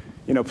named,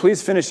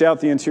 please finish out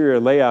the interior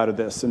layout of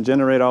this and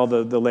generate all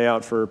the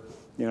layout for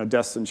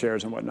desks and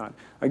chairs and whatnot.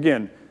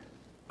 Again,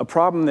 a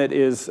problem that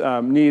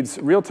needs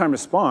real-time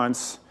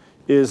response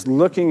is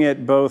looking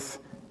at both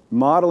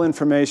model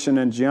information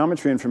and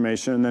geometry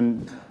information and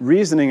then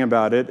reasoning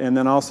about it and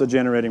then also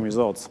generating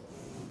results.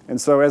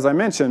 And so as I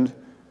mentioned,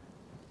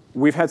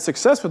 we've had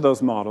success with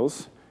those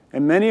models,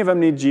 And many of them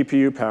need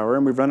GPU power,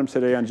 and we've run them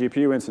today on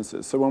GPU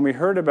instances. So when we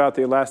heard about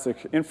the elastic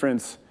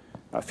inference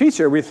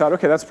feature, we thought,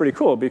 OK, that's pretty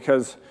cool,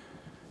 because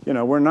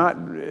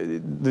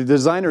the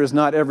designer is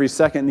not every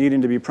second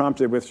needing to be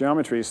prompted with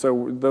geometry.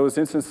 So those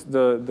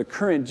the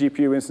current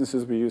GPU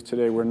instances we use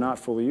today were not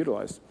fully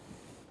utilized.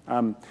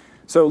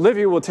 So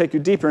Liviu will take you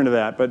deeper into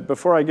that. But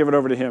before I give it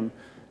over to him,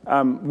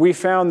 we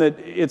found that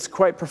it's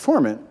quite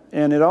performant.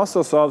 And it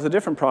also solves a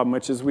different problem,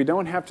 which is we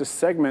don't have to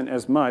segment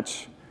as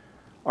much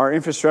our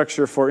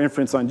infrastructure for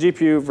inference on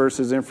GPU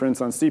versus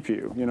inference on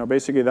CPU.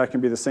 Basically, that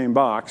can be the same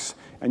box.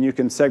 And you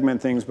can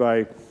segment things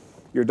by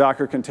your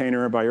Docker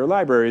container or by your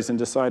libraries and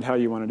decide how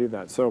you want to do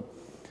that. So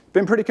it's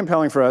been pretty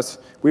compelling for us.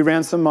 We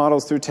ran some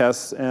models through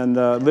tests. And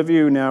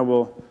Liviu now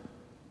will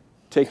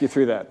take you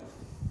through that.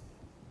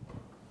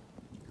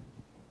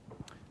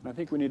 And I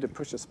think we need to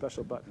push a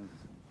special button.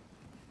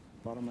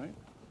 Bottom right.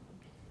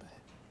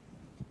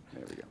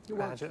 There we go.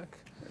 Magic.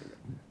 There we go.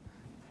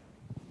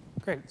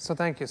 Great. So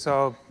thank you.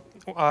 So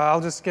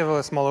I'll just give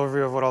a small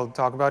overview of what I'll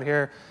talk about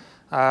here.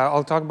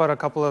 I'll talk about a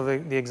couple of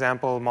the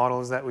example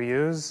models that we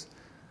use.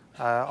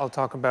 I'll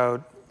talk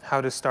about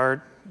how to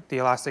start the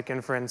Elastic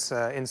Inference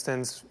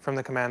instance from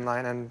the command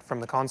line and from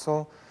the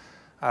console.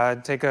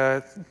 Take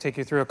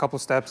you through a couple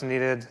steps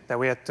needed that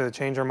we had to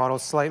change our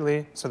models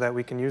slightly so that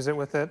we can use it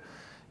with it.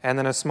 And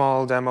then a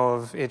small demo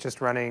of it just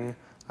running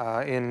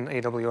in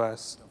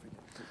AWS.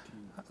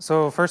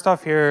 So first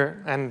off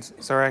here, and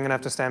sorry, I'm going to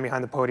have to stand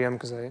behind the podium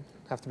because I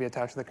have to be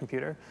attached to the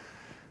computer.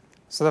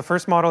 So the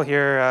first model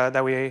here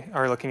that we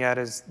are looking at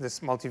is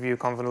this multi-view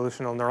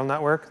convolutional neural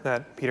network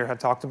that Peter had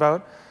talked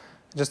about.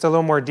 Just a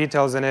little more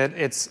details in it.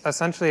 It's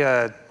essentially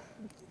a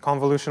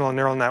convolutional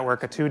neural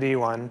network, a 2D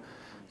one,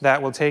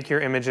 that will take your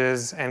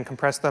images and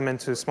compress them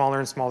into smaller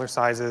and smaller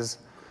sizes,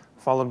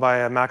 followed by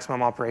a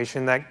maximum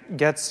operation that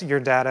gets your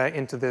data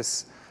into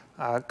this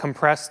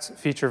compressed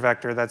feature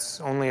vector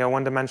that's only a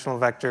one-dimensional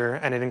vector,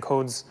 and it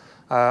encodes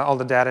all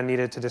the data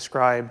needed to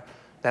describe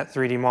that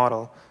 3D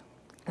model.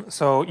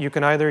 So you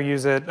can either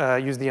use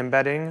the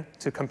embedding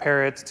to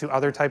compare it to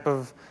other type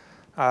of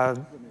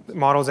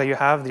models that you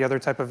have, the other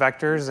type of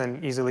vectors,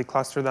 and easily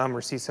cluster them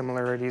or see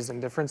similarities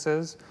and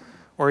differences.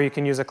 Or you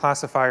can use a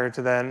classifier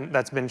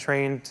that's been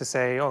trained to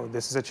say, oh,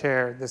 this is a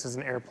chair, this is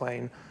an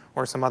airplane,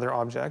 or some other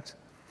object.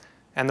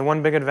 And the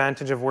one big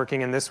advantage of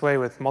working in this way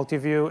with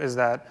multi-view is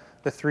that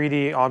the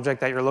 3D object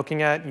that you're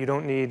looking at, you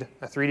don't need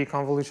a 3D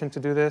convolution to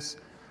do this.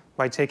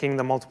 By taking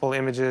the multiple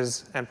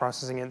images and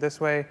processing it this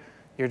way,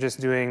 you're just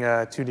doing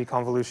 2D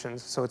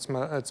convolutions. So it's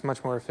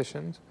much more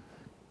efficient.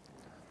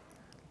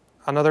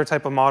 Another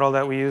type of model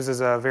that we use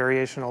is a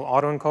variational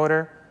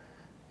autoencoder.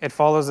 It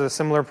follows a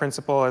similar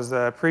principle as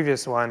the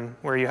previous one,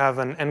 where you have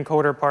an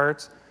encoder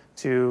part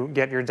to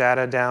get your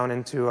data down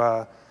into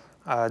a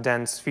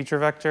dense feature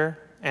vector,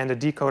 and a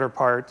decoder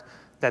part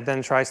that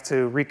then tries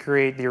to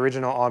recreate the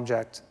original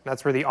object.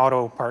 That's where the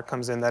auto part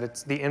comes in, that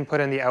it's the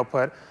input and the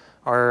output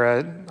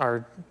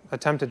are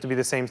attempted to be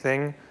the same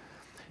thing.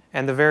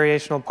 And the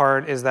variational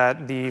part is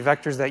that the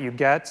vectors that you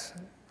get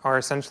are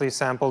essentially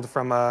sampled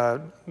from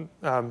a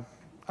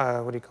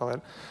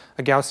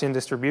Gaussian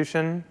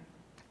distribution,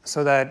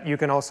 so that you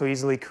can also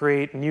easily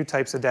create new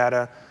types of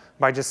data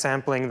by just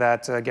sampling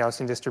that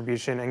Gaussian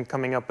distribution and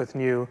coming up with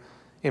new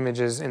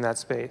images in that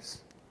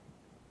space.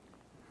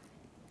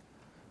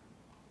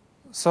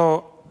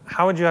 So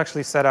how would you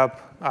actually set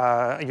up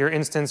your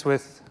instance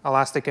with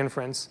Elastic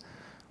Inference?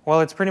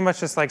 Well, it's pretty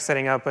much just like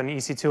setting up an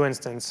EC2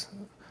 instance.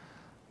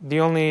 The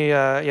only,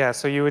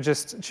 so you would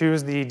just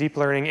choose the deep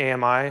learning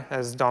AMI,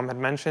 as Dom had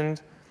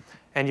mentioned,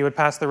 and you would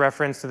pass the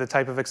reference to the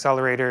type of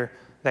accelerator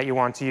that you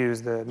want to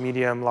use, the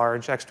medium,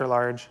 large, extra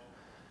large.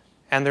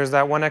 And there's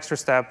that one extra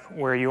step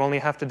where you only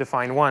have to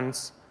define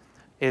once,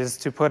 is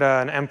to put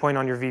an endpoint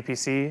on your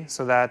VPC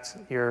so that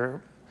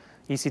your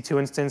EC2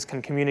 instance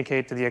can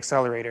communicate to the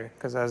accelerator.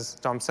 Because as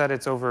Dom said,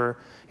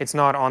 it's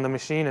not on the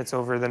machine, it's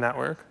over the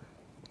network.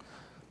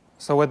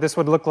 So what this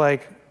would look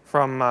like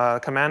from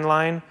command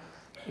line,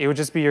 it would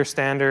just be your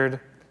standard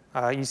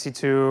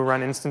EC2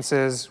 run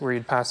instances where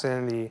you'd pass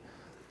in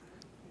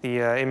the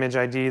image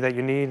ID that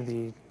you need,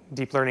 the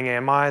deep learning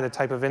AMI, the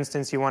type of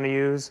instance you want to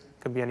use,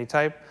 could be any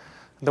type.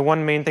 The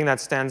one main thing that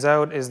stands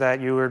out is that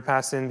you would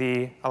pass in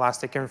the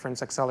Elastic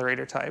Inference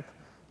accelerator type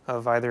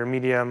of either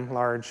medium,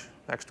 large,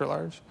 extra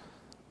large.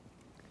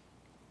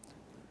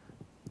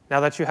 Now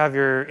that you have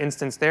your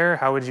instance there,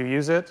 how would you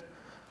use it?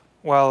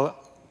 Well,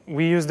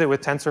 we used it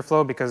with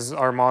TensorFlow because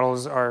our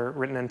models are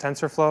written in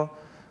TensorFlow.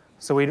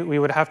 So we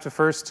would have to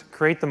first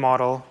create the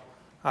model,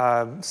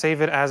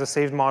 save it as a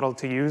saved model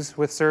to use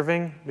with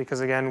serving, because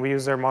again, we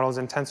use our models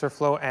in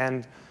TensorFlow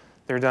and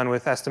they're done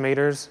with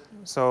estimators.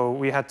 So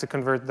we had to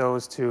convert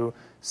those to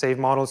save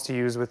models to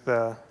use with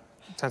the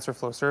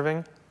TensorFlow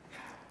serving.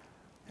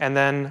 And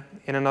then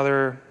in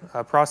another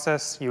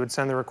process, you would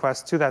send the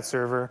request to that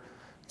server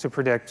to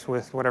predict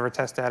with whatever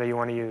test data you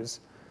want to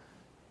use.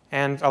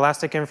 And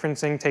Elastic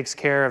Inferencing takes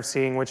care of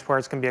seeing which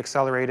parts can be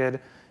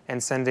accelerated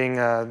and sending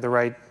the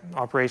right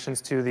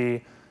operations to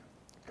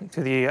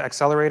the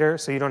accelerator,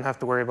 so you don't have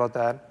to worry about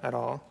that at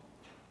all.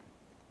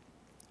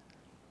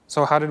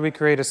 So how did we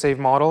create a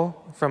saved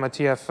model from a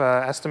TF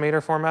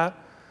estimator format?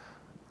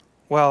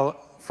 Well,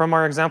 from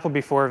our example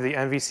before of the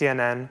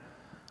MVCNN,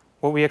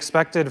 what we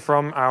expected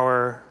from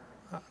our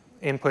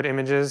input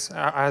images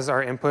as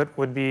our input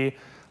would be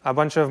a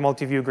bunch of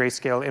multi-view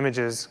grayscale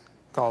images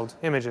called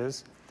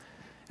images.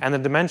 And the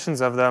dimensions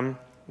of them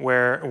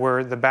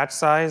were the batch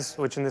size,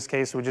 which in this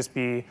case would just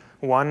be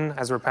 1,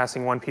 as we're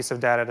passing one piece of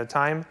data at a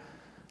time,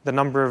 the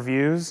number of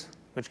views,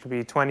 which could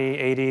be 20,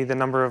 80, the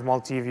number of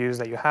multi-views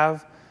that you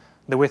have,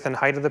 the width and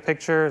height of the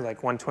picture,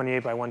 like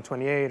 128 by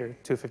 128 or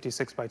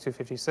 256 by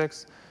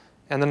 256,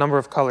 and the number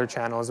of color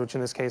channels, which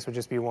in this case would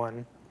just be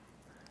 1.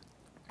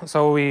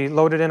 So we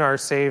loaded in our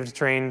saved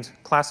trained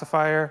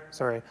classifier,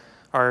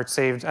 our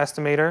saved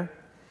estimator.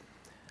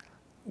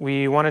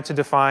 We wanted to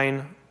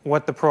define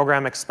what the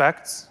program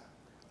expects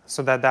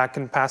so that that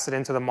can pass it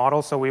into the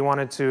model. So we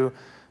wanted to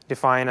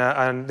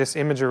define this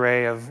image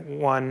array of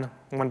one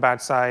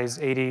batch size,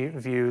 80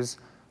 views,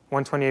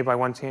 128 by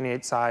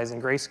 128 size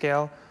in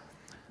grayscale.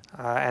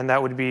 And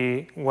that would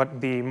be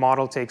what the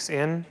model takes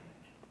in.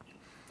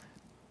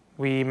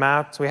 We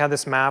had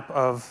this map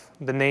of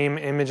the name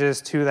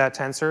images to that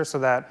tensor so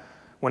that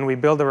when we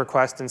build a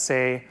request and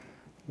say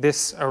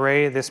this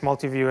array, this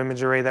multi-view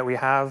image array that we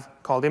have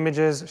called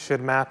images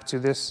should map to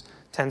this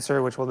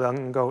tensor, which will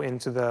then go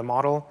into the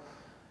model.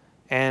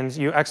 And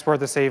you export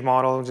the save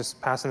model,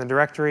 just pass in the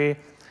directory,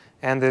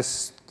 and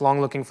this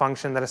long-looking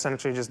function that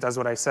essentially just does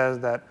what I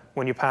said, that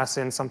when you pass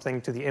in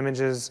something to the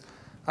images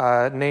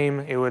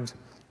name, it would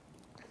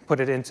put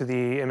it into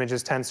the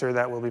images tensor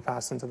that will be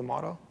passed into the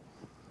model.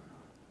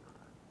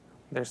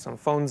 There's some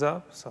phones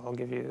up, so I'll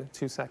give you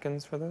 2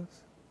 seconds for this.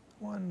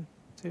 1,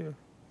 2,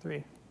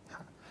 3.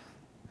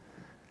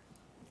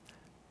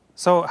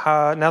 So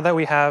now that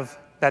we have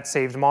that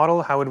saved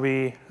model, how would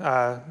we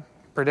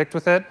predict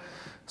with it?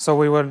 So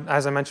we would,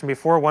 as I mentioned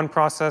before, one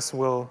process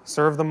will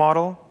serve the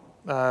model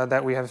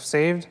that we have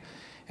saved,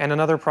 and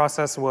another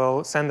process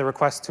will send the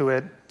request to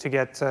it to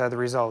get the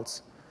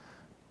results.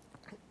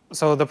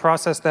 So the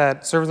process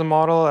that serves the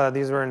model,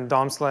 these were in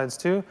DOM slides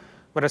too,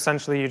 but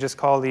essentially you just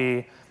call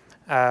the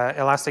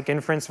elastic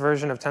inference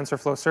version of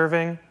TensorFlow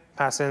serving,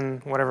 pass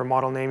in whatever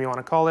model name you want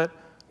to call it,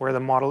 where the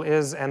model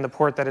is, and the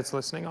port that it's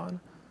listening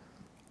on.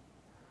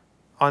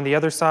 On the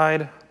other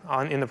side,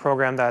 in the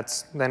program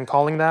that's then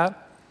calling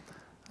that,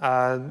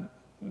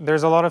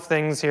 there's a lot of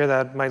things here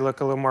that might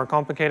look a little more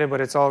complicated, but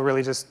it's all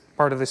really just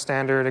part of the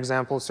standard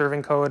example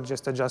serving code,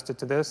 just adjusted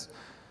to this.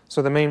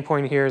 So the main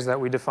point here is that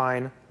we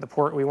define the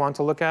port we want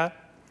to look at.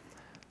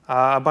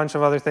 A bunch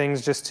of other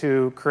things just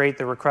to create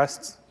the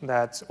requests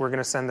that we're going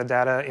to send the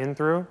data in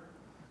through.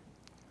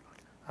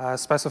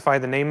 Specify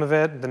the name of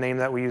it, the name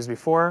that we used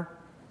before.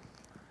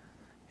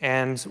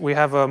 And we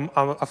have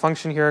a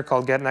function here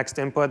called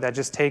getNextInput that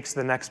just takes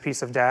the next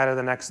piece of data,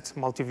 the next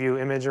multi-view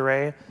image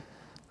array.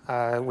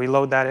 We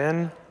load that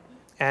in,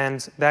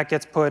 and that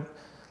gets put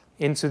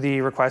into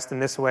the request in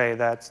this way,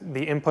 that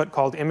the input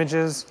called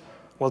images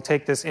will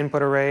take this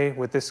input array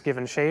with this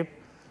given shape,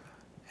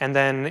 and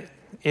then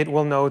it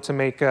will know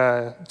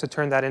to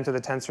turn that into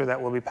the tensor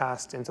that will be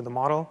passed into the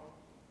model.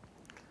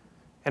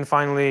 And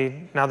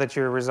finally, now that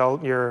your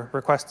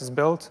request is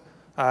built,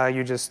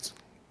 you just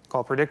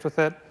call predict with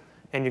it,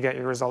 and you get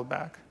your result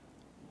back.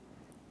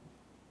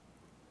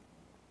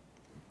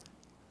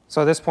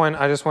 So at this point,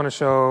 I just want to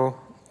show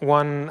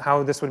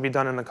how this would be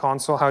done in the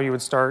console, how you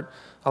would start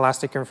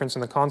Elastic Inference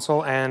in the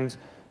console, and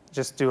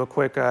just do a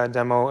quick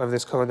demo of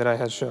this code that I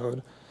had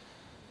showed.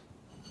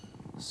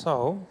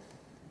 So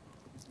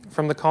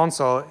from the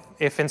console,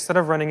 if instead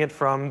of running it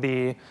from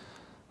the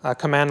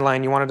command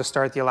line, you wanted to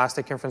start the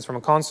Elastic Inference from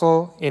a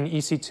console, in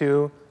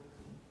EC2,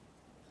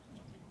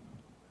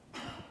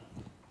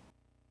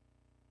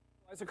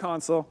 It's a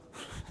console.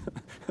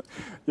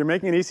 You're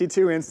making an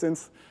EC2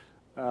 instance.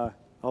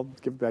 I'll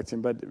give it back to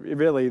him, but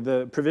really,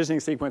 the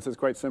provisioning sequence is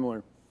quite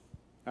similar.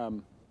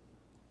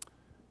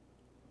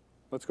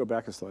 Let's go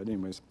back a slide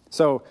anyways.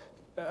 So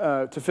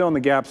to fill in the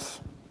gaps,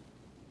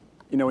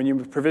 when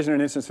you provision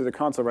an instance through the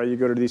console, right, you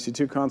go to the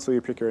EC2 console,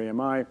 you pick your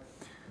AMI.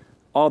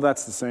 All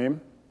that's the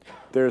same.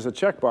 There's a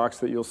checkbox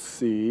that you'll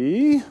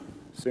see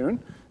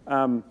soon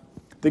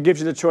that gives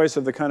you the choice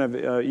of the kind of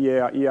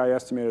EI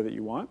estimator that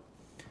you want.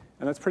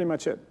 And that's pretty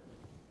much it.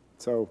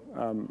 So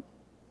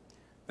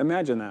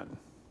imagine that,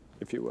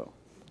 if you will.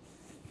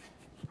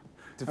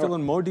 To fill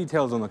in more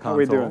details on the console, how are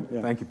we doing?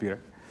 Yeah. Thank you, Peter.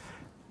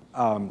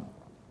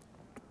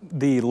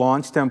 The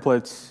launch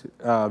templates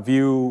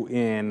view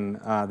in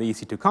the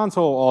EC2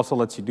 console also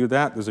lets you do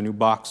that. There's a new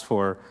box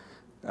for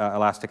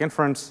Elastic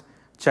Inference.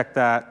 Check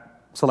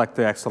that, select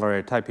the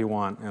accelerator type you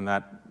want, and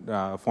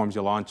that forms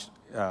your launch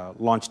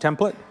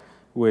template,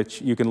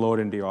 which you can load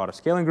into your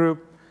auto-scaling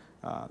group.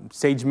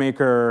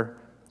 SageMaker,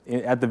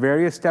 at the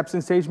various steps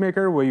in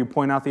SageMaker where you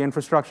point out the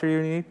infrastructure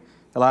you need,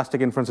 Elastic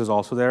Inference is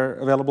also there,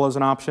 available as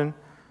an option.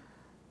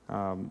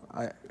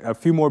 A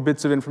few more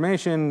bits of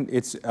information.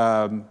 It's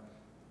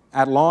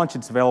at launch,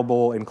 it's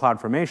available in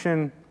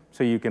CloudFormation,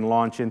 so you can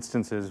launch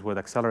instances with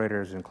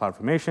accelerators in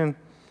CloudFormation.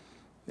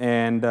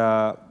 And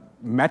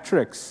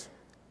metrics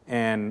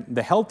And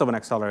the health of an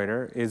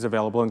accelerator is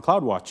available in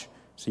CloudWatch,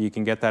 so you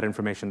can get that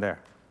information there.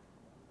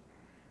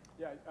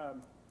 Yeah,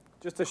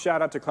 just a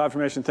shout out to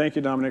CloudFormation. Thank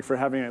you, Dominic, for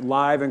having it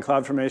live in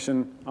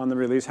CloudFormation on the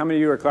release. How many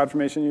of you are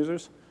CloudFormation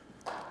users?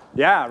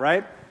 Yeah,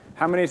 right?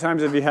 How many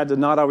times have you had to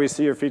not always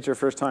see your feature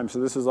first time? So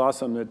this is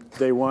awesome that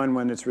day one,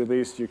 when it's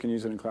released, you can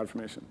use it in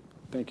CloudFormation.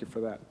 Thank you for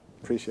that.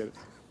 Appreciate it.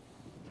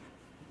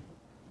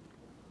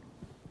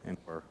 And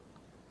do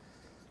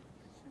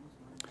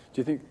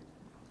you think,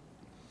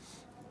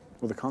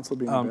 will the console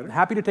be any better?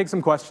 Happy to take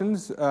some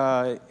questions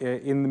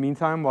in the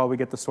meantime while we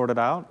get this sorted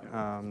out.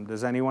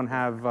 Does anyone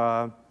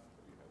have?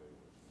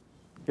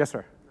 Yes,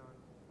 sir.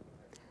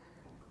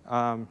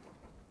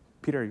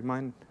 Peter, you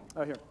mind?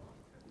 Oh, here.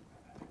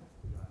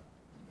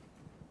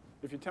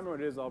 If you tell me what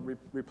it is, I'll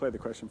replay the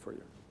question for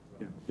you.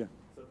 Yeah, yeah.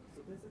 So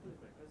basically,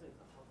 my question is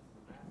how to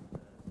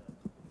map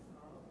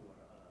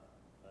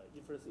the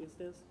inference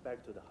instance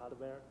back to the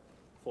hardware.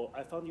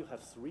 I found you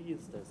have 3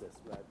 instances,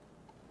 right?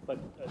 But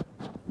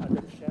are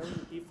they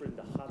sharing different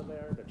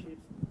hardware, the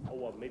chips,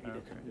 or maybe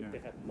they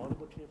have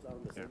multiple chips on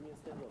the same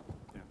instance? Or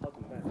how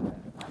to map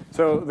that?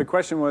 So the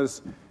question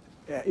was,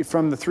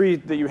 from the 3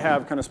 that you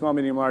have, kind of small,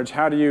 medium, large,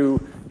 how do you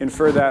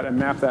infer that and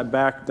map that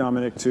back,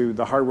 Dominic, to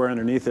the hardware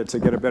underneath it to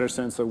get a better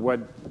sense of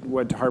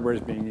what hardware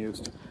is being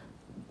used?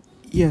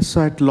 Yes,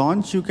 so at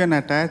launch, you can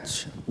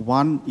attach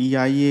one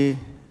EIA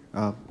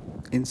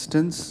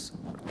instance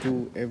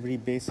to every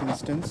base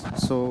instance.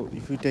 So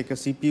if you take a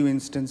CPU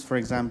instance, for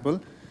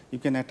example, you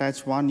can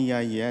attach one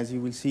EIA, as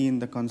you will see in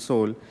the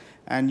console,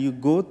 and you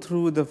go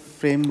through the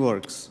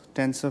frameworks,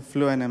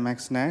 TensorFlow and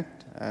MXNet,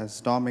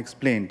 as Dom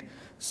explained.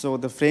 So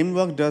the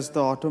framework does the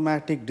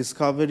automatic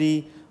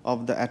discovery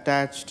of the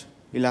attached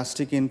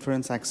elastic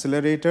inference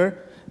accelerator,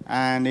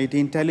 and it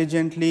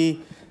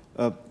intelligently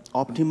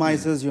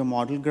optimizes your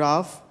model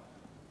graph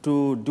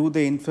to do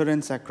the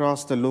inference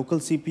across the local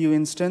CPU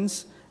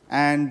instance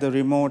and the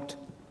remote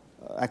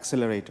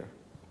accelerator.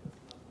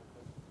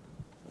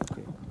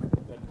 Okay.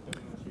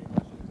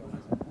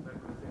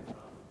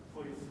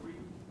 For your 3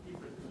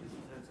 different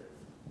instances,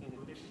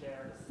 do they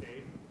share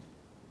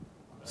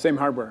the same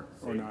hardware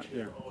or not?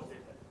 Yeah.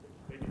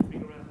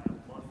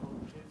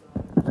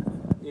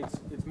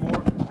 It's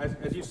more,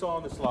 as you saw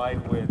on the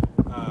slide with,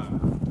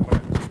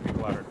 speak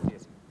louder.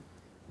 Yes.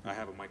 I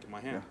have a mic in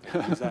my hand.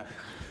 Use that.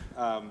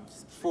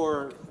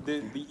 For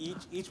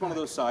each one of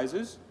those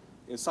sizes,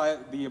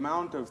 the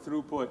amount of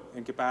throughput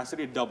and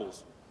capacity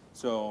doubles.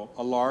 So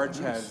a large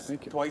has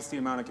twice the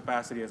amount of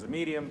capacity as a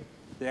medium.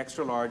 The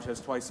extra large has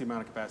twice the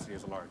amount of capacity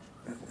as a large.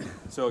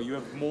 So you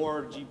have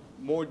more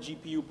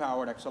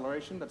GPU-powered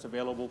acceleration that's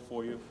available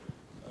for you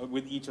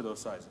with each of those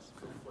sizes.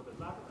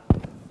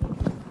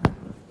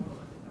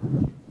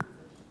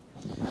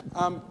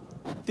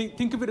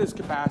 Think of it as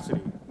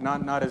capacity,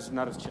 not as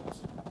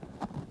chips.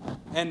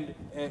 And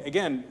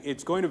again,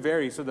 it's going to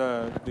vary. So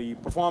the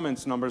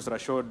performance numbers that I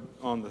showed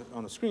on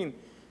the screen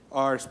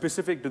are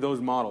specific to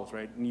those models,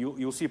 right? And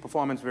you'll see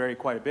performance vary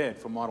quite a bit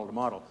from model to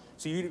model.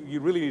 So you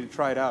really need to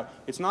try it out.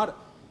 It's not,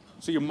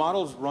 so your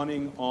model's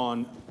running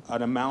on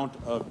an amount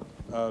of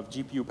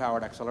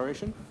GPU-powered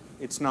acceleration.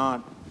 It's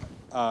not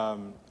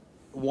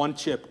 1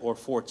 chip or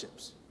 4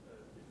 chips.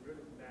 It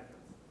really matters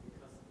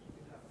because if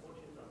you have 4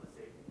 chips on the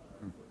same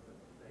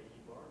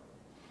E bar,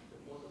 the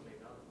model may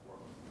not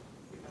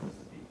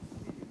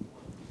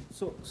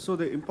work. So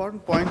the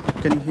important point,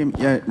 can you hear me?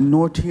 Yeah,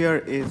 note here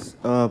is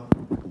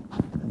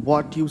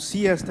what you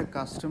see as the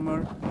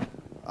customer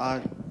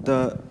are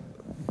the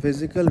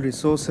physical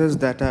resources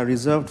that are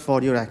reserved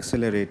for your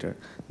accelerator.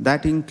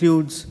 That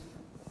includes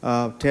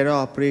tera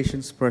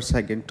operations per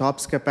second,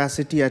 TOPS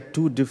capacity at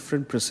 2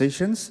 different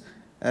precisions,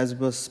 as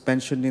was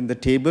mentioned in the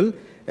table,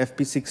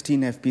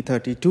 FP16,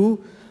 FP32,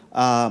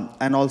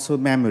 and also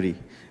memory.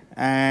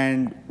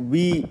 And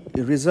we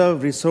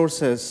reserve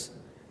resources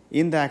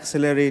in the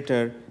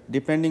accelerator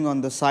depending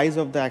on the size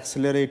of the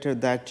accelerator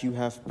that you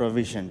have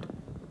provisioned.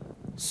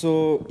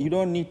 So you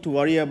don't need to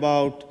worry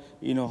about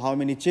how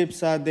many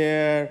chips are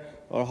there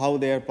or how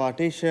they are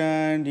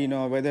partitioned,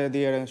 whether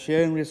they are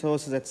sharing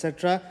resources,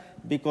 etc.,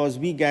 because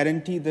we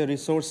guarantee the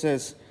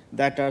resources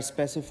that are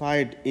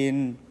specified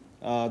in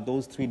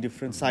those 3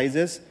 different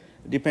sizes,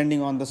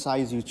 depending on the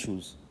size you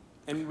choose.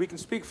 And we can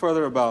speak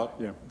further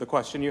about the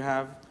question you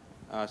have,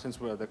 since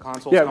the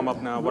console's come up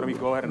now. Why don't we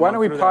go ahead and why don't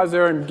we pause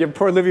there and give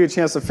poor Olivier a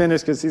chance to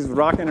finish, because he's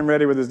rocking and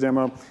ready with his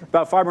demo.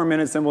 About 5 more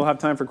minutes, and we'll have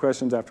time for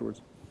questions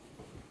afterwards.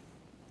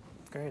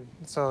 Great.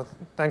 So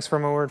thanks for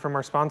a word from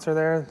our sponsor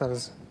there. That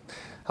was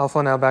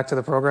helpful. Now back to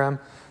the program.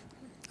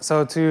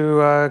 So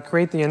to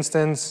create the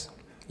instance,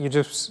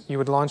 you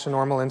would launch a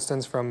normal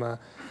instance from the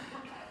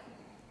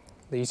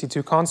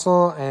EC2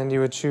 console, and you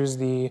would choose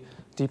the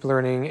deep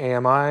learning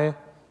AMI,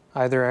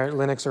 either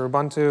Linux or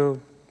Ubuntu,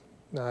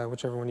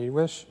 whichever one you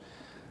wish.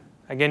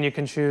 Again, you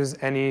can choose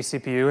any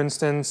CPU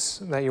instance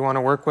that you want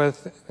to work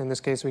with. In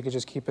this case, we could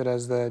just keep it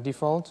as the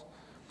default.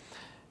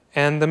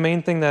 And the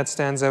main thing that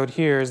stands out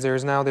here is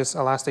there's now this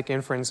elastic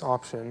inference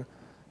option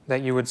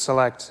that you would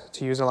select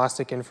to use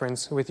elastic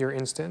inference with your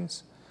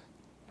instance.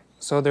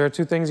 So there are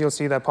two things you'll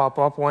see that pop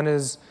up. One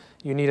is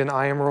you need an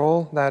IAM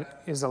role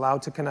that is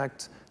allowed to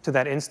connect to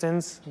that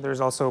instance. There's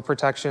also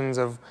protections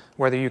of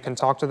whether you can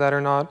talk to that or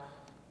not.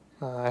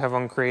 I have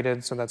one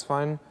created, so that's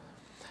fine.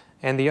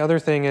 And the other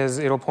thing is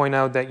it'll point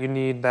out that you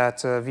need that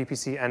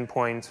VPC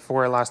endpoint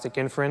for Elastic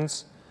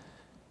Inference.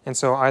 And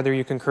so either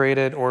you can create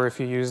it, or if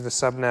you use the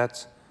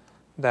subnet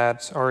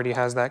that already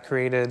has that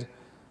created,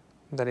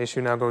 that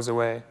issue now goes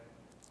away.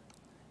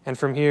 And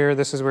from here,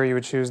 this is where you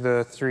would choose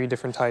the 3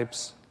 different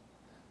types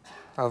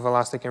of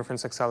Elastic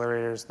Inference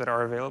accelerators that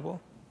are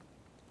available.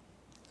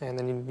 And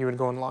then you would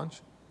go and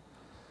launch.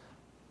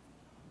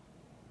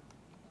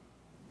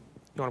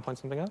 You want to point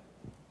something out?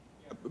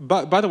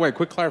 By the way,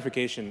 quick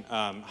clarification.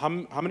 How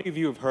many of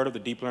you have heard of the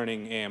deep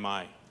learning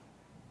AMI?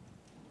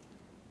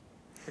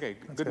 Okay,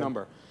 good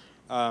number.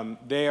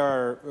 They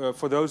are,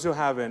 for those who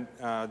haven't,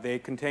 they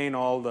contain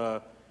all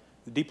the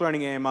deep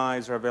learning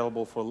AMIs are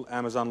available for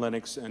Amazon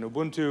Linux and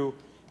Ubuntu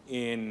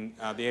in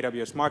the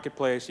AWS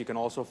Marketplace. You can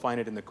also find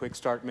it in the quick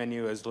start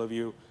menu, as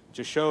Liviu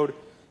just showed.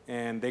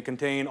 And they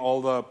contain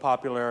all the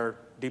popular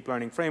deep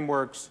learning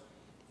frameworks,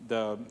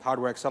 the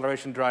hardware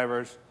acceleration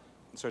drivers.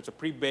 So it's a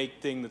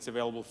pre-baked thing that's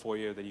available for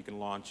you that you can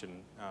launch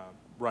and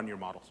run your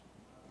models.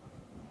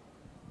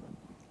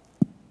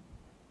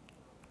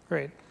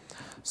 Great.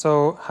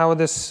 So how would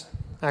this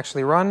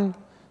actually run?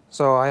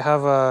 So I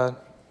have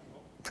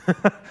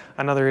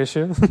another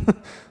issue.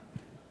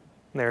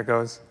 There it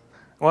goes.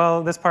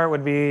 Well, this part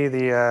would be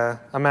the,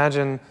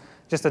 imagine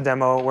just a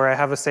demo where I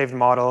have a saved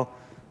model.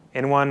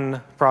 In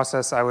one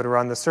process, I would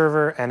run the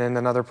server, and in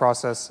another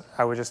process,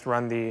 I would just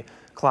run the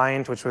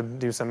client, which would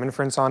do some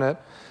inference on it.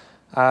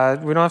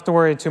 We don't have to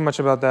worry too much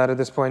about that at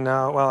this point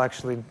now. Well,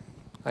 actually,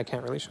 I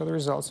can't really show the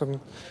results. Tell us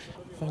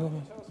what you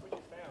found.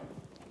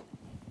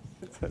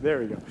 There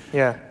we go.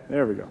 Yeah.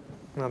 There we go.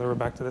 Now that we're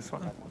back to this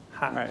one.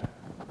 Ha. All right.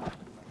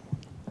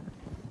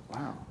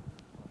 Wow.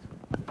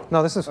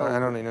 No, this is fine. I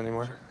don't need any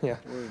more. Yeah.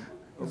 We're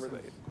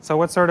overlaid. So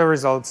what sort of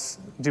results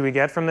do we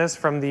get from this?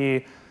 From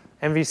the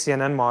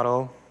MVCNN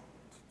model,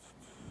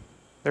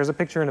 there's a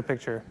picture in a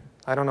picture.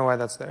 I don't know why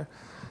that's there.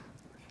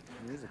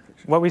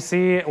 What we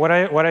see, what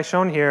I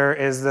shown here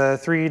is the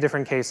 3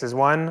 different cases.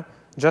 1,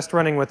 just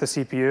running with the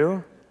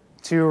CPU.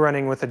 2,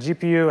 running with the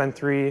GPU. And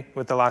 3,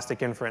 with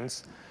Elastic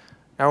Inference.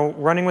 Now,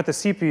 running with the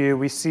CPU,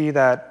 we see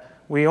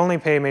that we only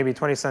pay maybe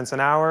 20 cents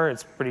an hour.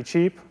 It's pretty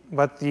cheap.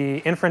 But the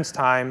inference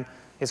time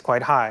is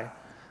quite high.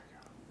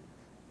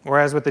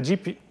 Whereas with the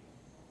GPU,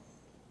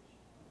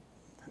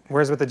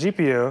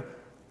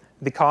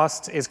 the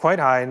cost is quite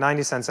high,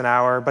 90 cents an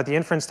hour. But the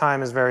inference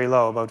time is very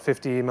low, about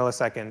 50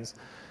 milliseconds.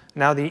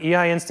 Now, the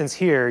EI instance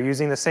here,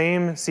 using the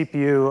same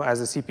CPU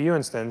as a CPU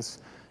instance,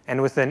 and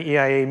with an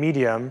EIA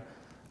medium,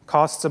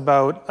 costs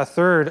about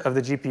 1/3 of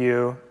the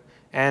GPU,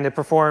 and it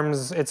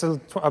performs, it's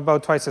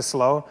about twice as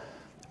slow.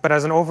 But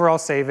as an overall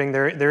saving,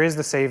 there is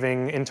the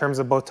saving in terms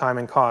of both time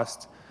and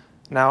cost.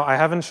 Now, I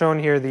haven't shown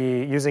here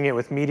using it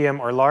with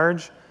medium or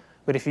large,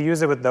 but if you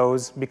use it with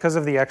those, because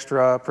of the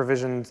extra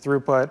provisioned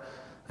throughput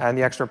and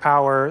the extra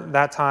power,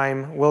 that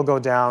time will go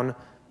down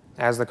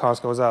as the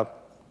cost goes up.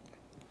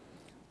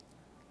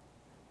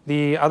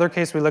 The other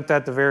case we looked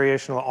at, the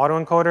variational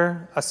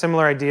autoencoder, a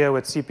similar idea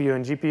with CPU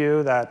and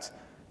GPU, that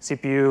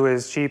CPU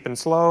is cheap and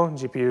slow,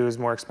 GPU is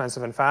more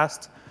expensive and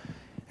fast.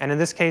 And in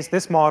this case,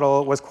 this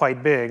model was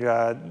quite big.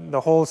 The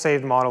whole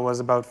saved model was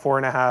about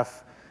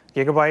 4.5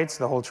 gigabytes.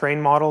 The whole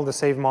trained model, the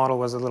saved model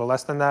was a little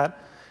less than that.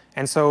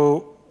 And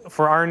so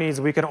for our needs,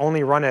 we could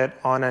only run it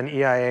on an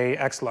EIA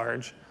X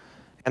large.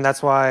 And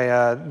that's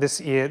why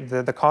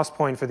the cost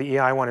point for the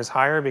EI one is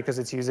higher, because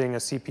it's using a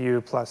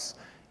CPU plus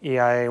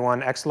EIA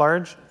 1 X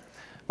large.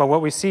 But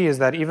what we see is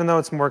that even though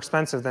it's more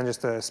expensive than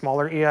just a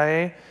smaller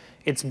EIA,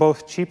 it's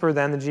both cheaper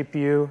than the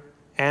GPU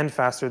and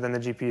faster than the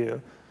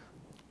GPU.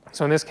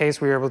 So in this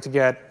case, we were able to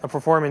get a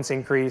performance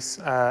increase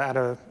at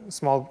a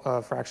small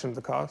fraction of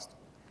the cost.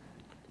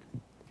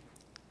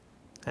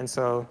 And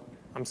so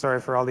I'm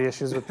sorry for all the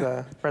issues with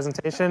the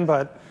presentation,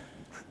 but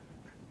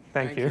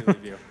thank you.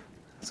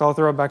 So I'll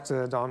throw it back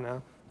to Dom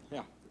now.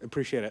 Yeah,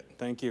 appreciate it.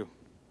 Thank you.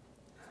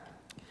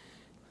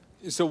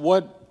 So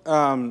what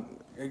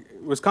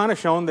was kind of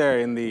shown there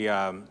in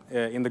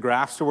the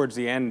graphs towards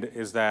the end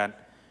is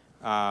that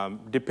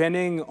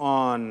depending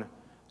on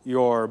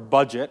your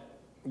budget,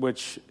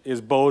 which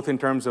is both in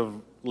terms of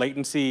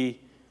latency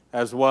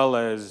as well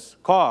as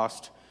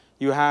cost,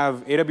 you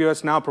have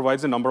AWS now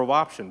provides a number of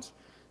options.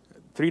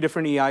 3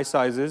 different EI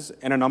sizes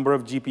and a number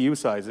of GPU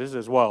sizes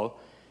as well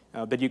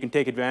that you can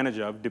take advantage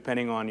of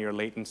depending on your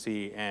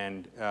latency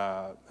and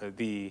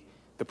the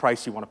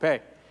price you want to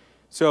pay.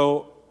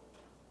 So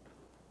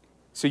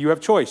you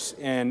have choice,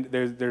 and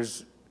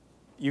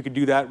you could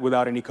do that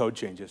without any code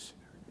changes.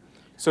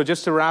 So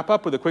just to wrap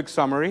up with a quick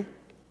summary,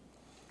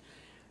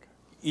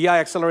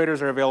 EI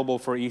accelerators are available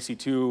for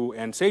EC2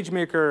 and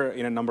SageMaker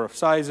in a number of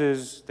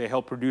sizes. They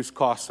help reduce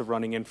costs of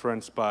running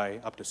inference by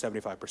up to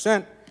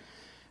 75%.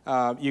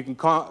 You can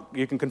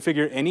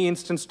configure any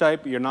instance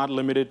type. You're not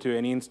limited to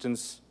any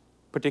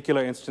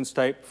particular instance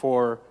type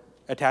for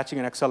attaching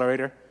an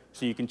accelerator.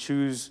 So you can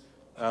choose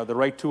the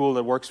right tool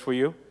that works for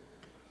you.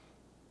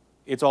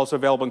 It's also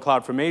available in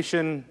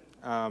CloudFormation,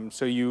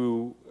 so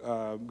you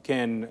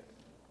can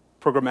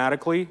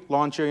programmatically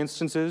launch your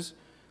instances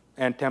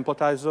and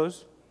templatize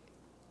those.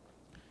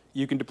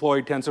 You can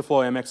deploy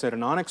TensorFlow, MXNet,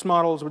 and ONNX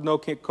models with no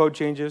code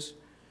changes.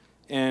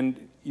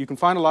 And you can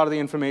find a lot of the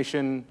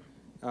information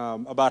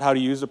about how to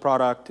use the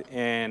product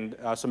and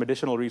some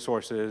additional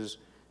resources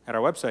at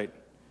our website.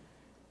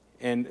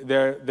 And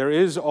there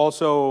is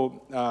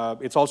also,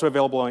 it's also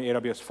available on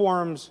AWS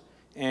Forums.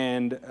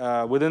 And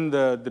within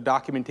the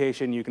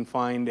documentation, you can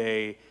find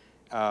a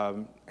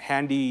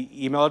handy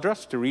email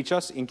address to reach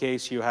us in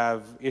case you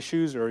have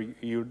issues or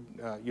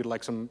you'd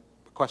like some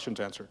questions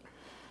answered.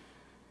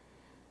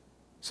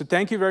 So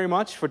thank you very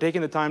much for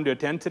taking the time to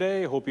attend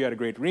today. I hope you had a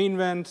great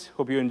reInvent.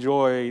 Hope you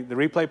enjoy the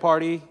replay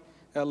party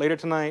later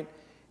tonight.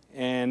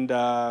 And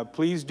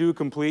please do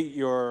complete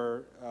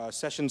your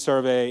session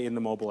survey in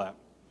the mobile app.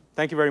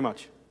 Thank you very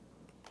much.